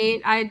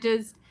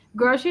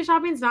 grocery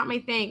shopping is not my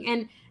thing.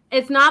 And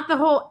it's not the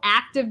whole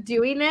act of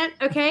doing it.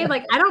 Okay.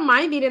 Like, I don't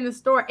mind being in the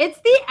store. It's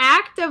the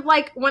act of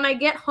like, when I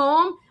get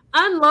home,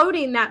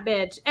 unloading that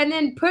bitch and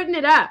then putting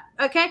it up.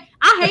 Okay.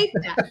 I hate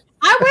that.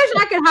 I wish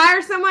I could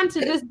hire someone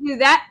to just do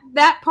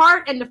that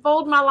part and to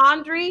fold my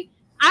laundry.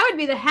 I would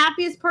be the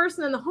happiest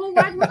person in the whole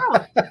wide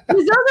world. Because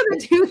those are the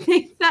two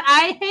things that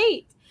I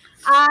hate.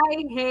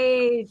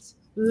 I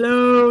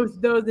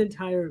loathe those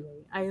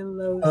entirely. I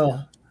loathe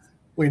them.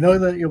 We know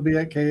that you'll be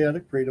at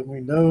Chaotic Freedom.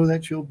 We know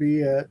that you'll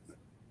be at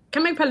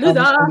Comic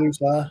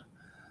Palooza.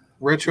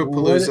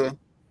 Retropalooza.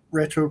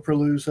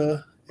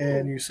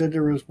 And you said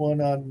there was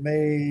one on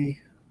May.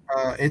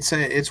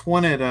 It's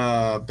one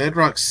at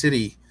Bedrock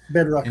City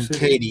in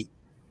Katy.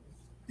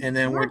 And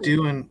then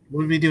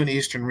we'll be doing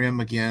Eastern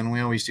Rim again. We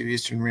always do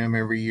Eastern Rim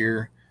every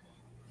year.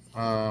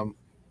 I'm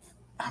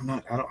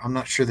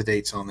not sure the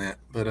dates on that,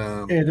 but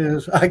it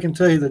is. I can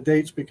tell you the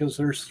dates because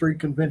there's 3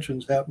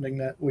 conventions happening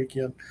that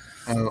weekend,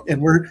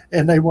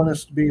 and they want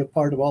us to be a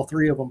part of all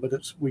 3 of them, but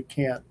we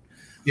can't.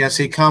 Yeah,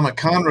 see, Comic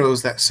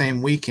Conroe's that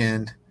same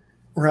weekend,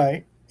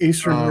 right?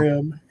 Eastern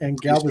Rim and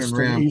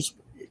Galveston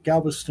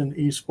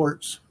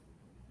Esports,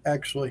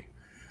 actually.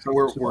 So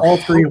we're all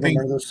 3 of them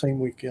are the same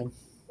weekend.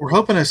 We're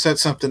hoping to set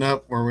something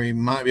up where we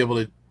might be able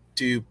to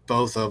do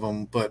both of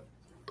them, but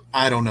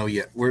I don't know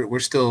yet. We're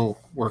still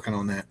working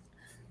on that.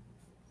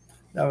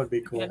 That would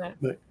be cool,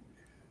 but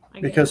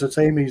because it's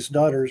Amy's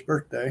daughter's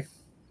birthday.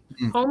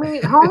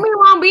 Homie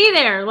won't be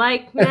there.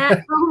 Like,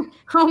 Matt,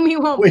 homie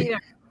won't be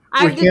there.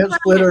 We can't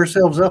split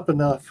ourselves up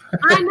enough.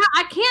 I know.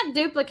 I can't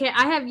duplicate.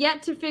 I have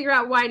yet to figure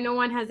out why no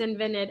one has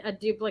invented a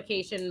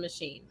duplication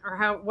machine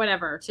or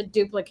whatever to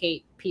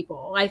duplicate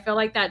people. I feel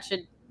like that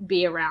should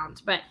be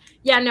around. But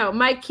yeah, no,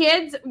 my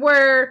kids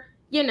were,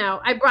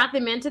 I brought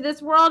them into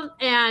this world.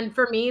 And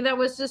for me, that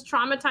was just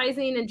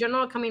traumatizing in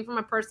general, coming from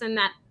a person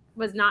that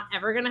was not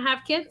ever going to have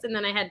kids. And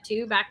then I had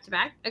 2 back to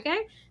back. Okay.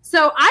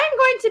 So I'm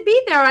going to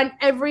be there on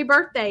every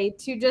birthday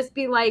to just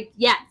be like,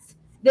 yes,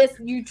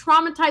 you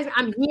traumatize me.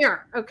 I'm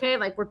here. Okay.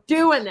 Like, we're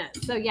doing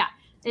this. So yeah,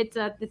 it's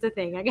a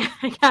thing. I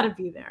gotta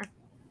be there.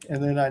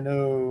 And then I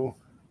know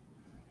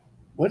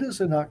what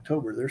is in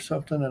October. There's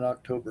something in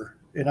October.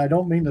 And I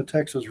don't mean the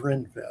Texas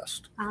Ren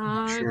Fest.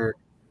 Sure.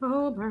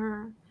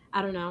 October.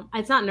 I don't know.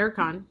 It's not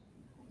NerdCon.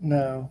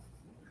 No.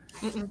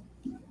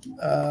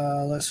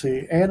 Let's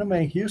see.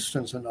 Anime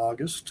Houston's in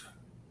August.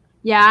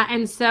 Yeah,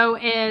 and so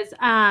is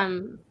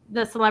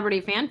the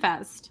Celebrity Fan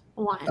Fest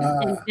one.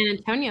 And San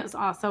Antonio's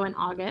also in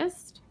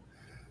August.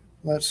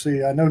 Let's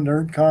see. I know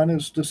NerdCon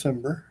is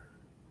December.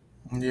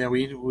 Yeah,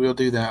 we'll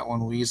do that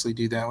one. We usually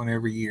do that one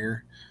every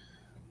year.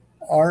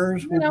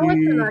 Ours will be what's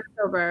in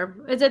October.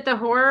 Is it the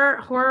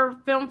horror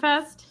film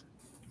fest?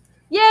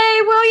 Yay,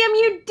 William,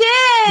 you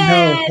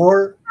did!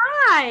 No,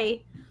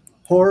 Hi.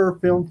 Horror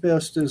Film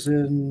Fest is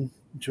in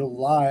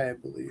July, I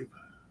believe.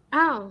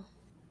 Oh,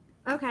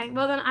 okay.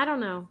 Well, then I don't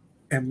know.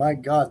 And my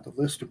God, the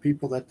list of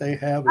people that they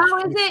have is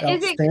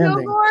is it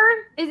Kilgore?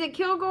 Is it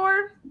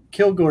Kilgore?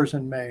 Kilgore's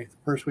in May, the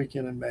first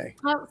weekend in May.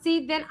 Well,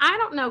 see, then I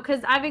don't know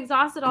because I've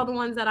exhausted all the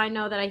ones that I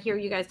know that I hear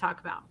you guys talk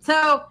about.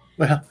 So,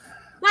 I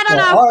don't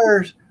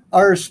know.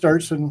 Ours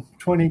starts in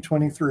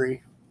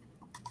 2023,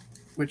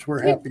 which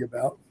we're happy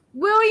about.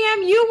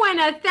 William, you win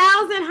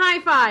 1,000 high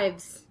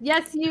fives.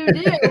 Yes, you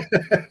do.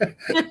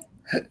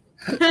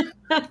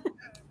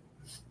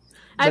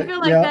 I feel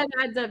like that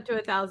adds up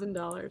to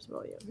 $1,000,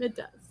 William. It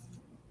does.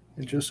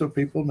 And just so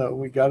people know,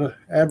 we got to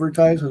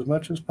advertise as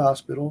much as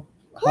possible.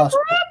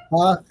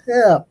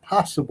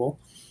 Possible.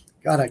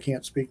 God, I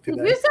can't speak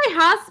today. Did you say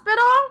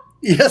hospital?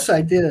 Yes,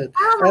 I did.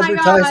 Oh my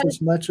advertise God.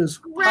 as much as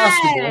Greg.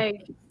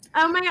 possible.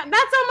 Oh my God,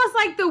 that's almost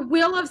like the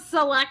wheel of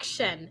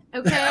selection.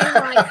 Okay,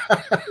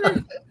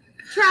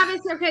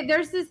 Travis, okay,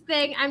 there's this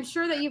thing. I'm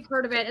sure that you've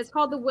heard of it. It's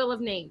called the Wheel of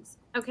Names.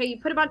 Okay, you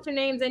put a bunch of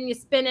names in, you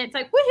spin it. It's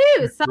like,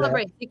 woohoo,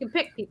 celebrate. Yeah. You can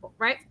pick people,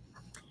 right?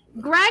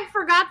 Greg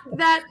forgot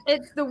that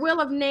it's the Wheel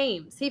of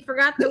Names. He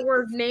forgot the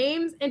word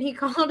names, and he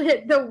called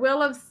it the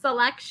Wheel of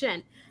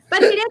Selection.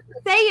 But he didn't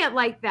say it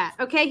like that,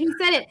 okay? He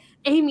said it,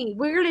 Amy,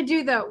 we're going to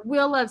do the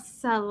Wheel of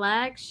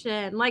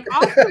Selection. Like,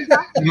 also, I was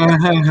like,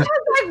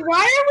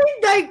 why are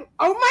we, like,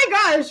 oh my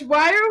gosh,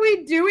 why are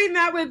we doing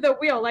that with the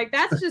wheel? Like,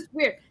 that's just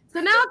weird. So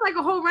now it's like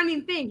a whole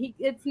running thing.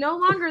 It's no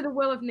longer the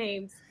Wheel of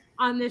Names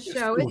on this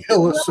show. It's the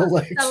Wheel of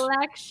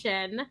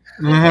Selection.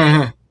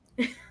 Okay?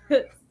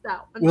 So,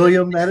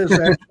 William, that is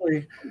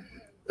actually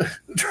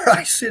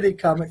Tri-City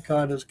Comic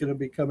Con is going to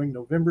be coming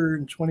November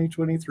in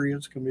 2023.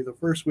 It's going to be the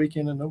first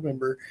weekend in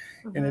November,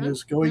 and it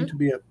is going to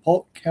be at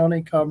Polk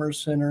County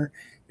Commerce Center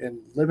in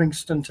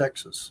Livingston,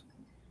 Texas.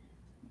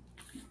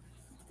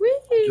 Whee!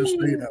 Just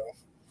so you know.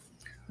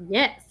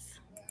 Yes.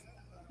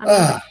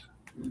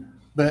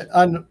 But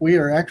we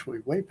are actually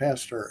way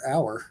past our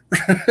hour.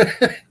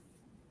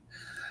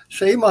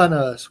 Shame on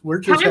us. We're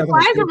just time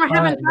flies when we're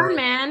having fun,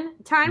 man.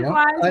 Time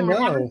flies when we're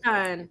having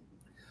fun.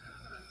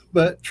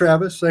 But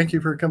Travis, thank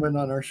you for coming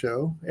on our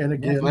show. And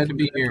again, glad to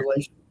be here.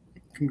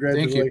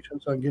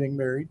 Congratulations on getting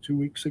married 2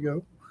 weeks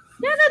ago.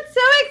 Yeah, that's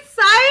so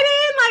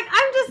exciting. Like,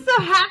 I'm just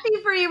so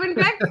happy for you. When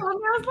Greg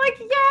told me, I was like,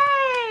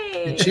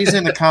 yay. And she's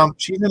into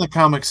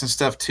comics and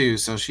stuff too.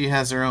 So she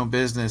has her own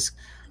business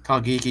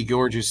called Geeky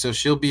Gorgeous. So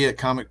she'll be at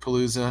Comic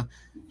Palooza.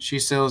 She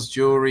sells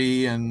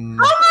jewelry and.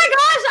 Oh my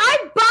gosh, I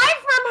buy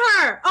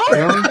from her. Oh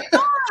really? My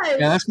gosh.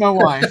 Yeah, that's my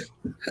wife.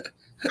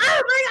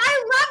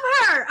 I love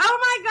her. Oh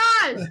my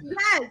gosh.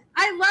 Yes.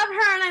 I love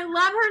her and I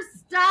love her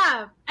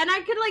stuff. And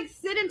I could like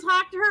sit and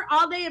talk to her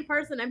all day in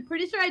person. I'm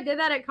pretty sure I did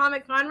that at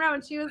Comic Conroe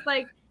and she was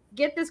like,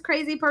 get this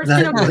crazy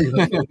person over.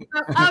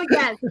 Oh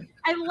yes.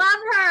 I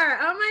love her.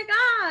 Oh my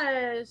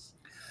gosh.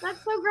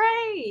 That's so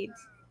great.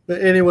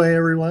 But anyway,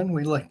 everyone,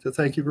 we'd like to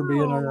thank you for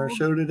being on our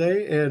show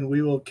today, and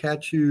we will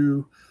catch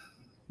you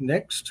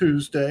next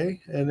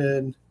Tuesday. And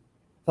then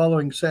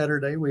following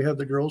Saturday, we have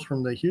the girls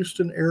from the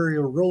Houston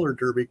Area Roller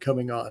Derby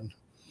coming on.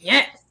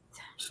 Yes.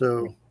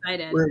 So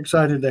we're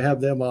excited to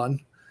have them on.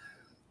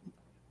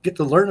 Get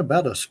to learn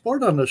about a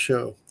sport on the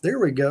show. There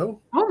we go.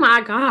 Oh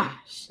my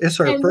gosh. It's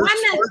our first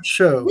sports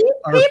show.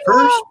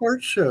 First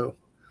sports show.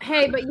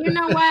 Hey, but you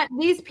know what?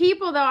 These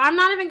people, though, I'm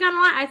not even going to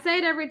lie. I say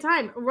it every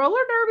time. Roller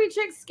derby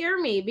chicks scare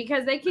me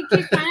because they can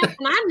kick my ass,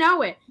 and I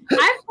know it.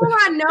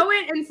 I know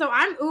it, and so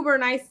I'm uber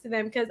nice to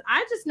them because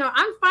I just know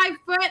I'm 5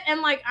 foot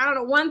and, like, I don't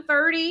know,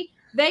 130.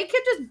 They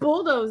could just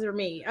bulldozer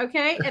me,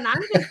 okay? And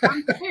I'm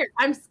scared.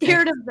 I'm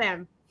scared of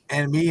them.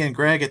 And me and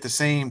Greg at the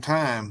same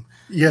time.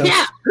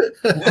 Yes.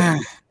 Yeah.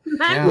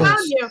 I'm telling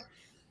you.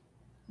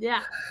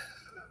 Yeah.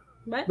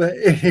 But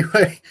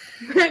anyway,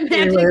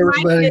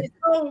 everybody.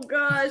 Oh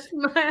gosh.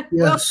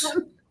 Yes.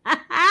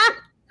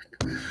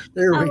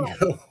 There we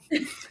go.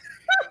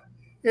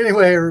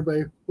 Anyway,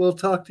 everybody, we'll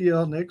talk to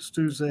y'all next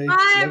Tuesday.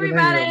 Bye,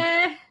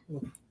 everybody.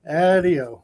 Adios.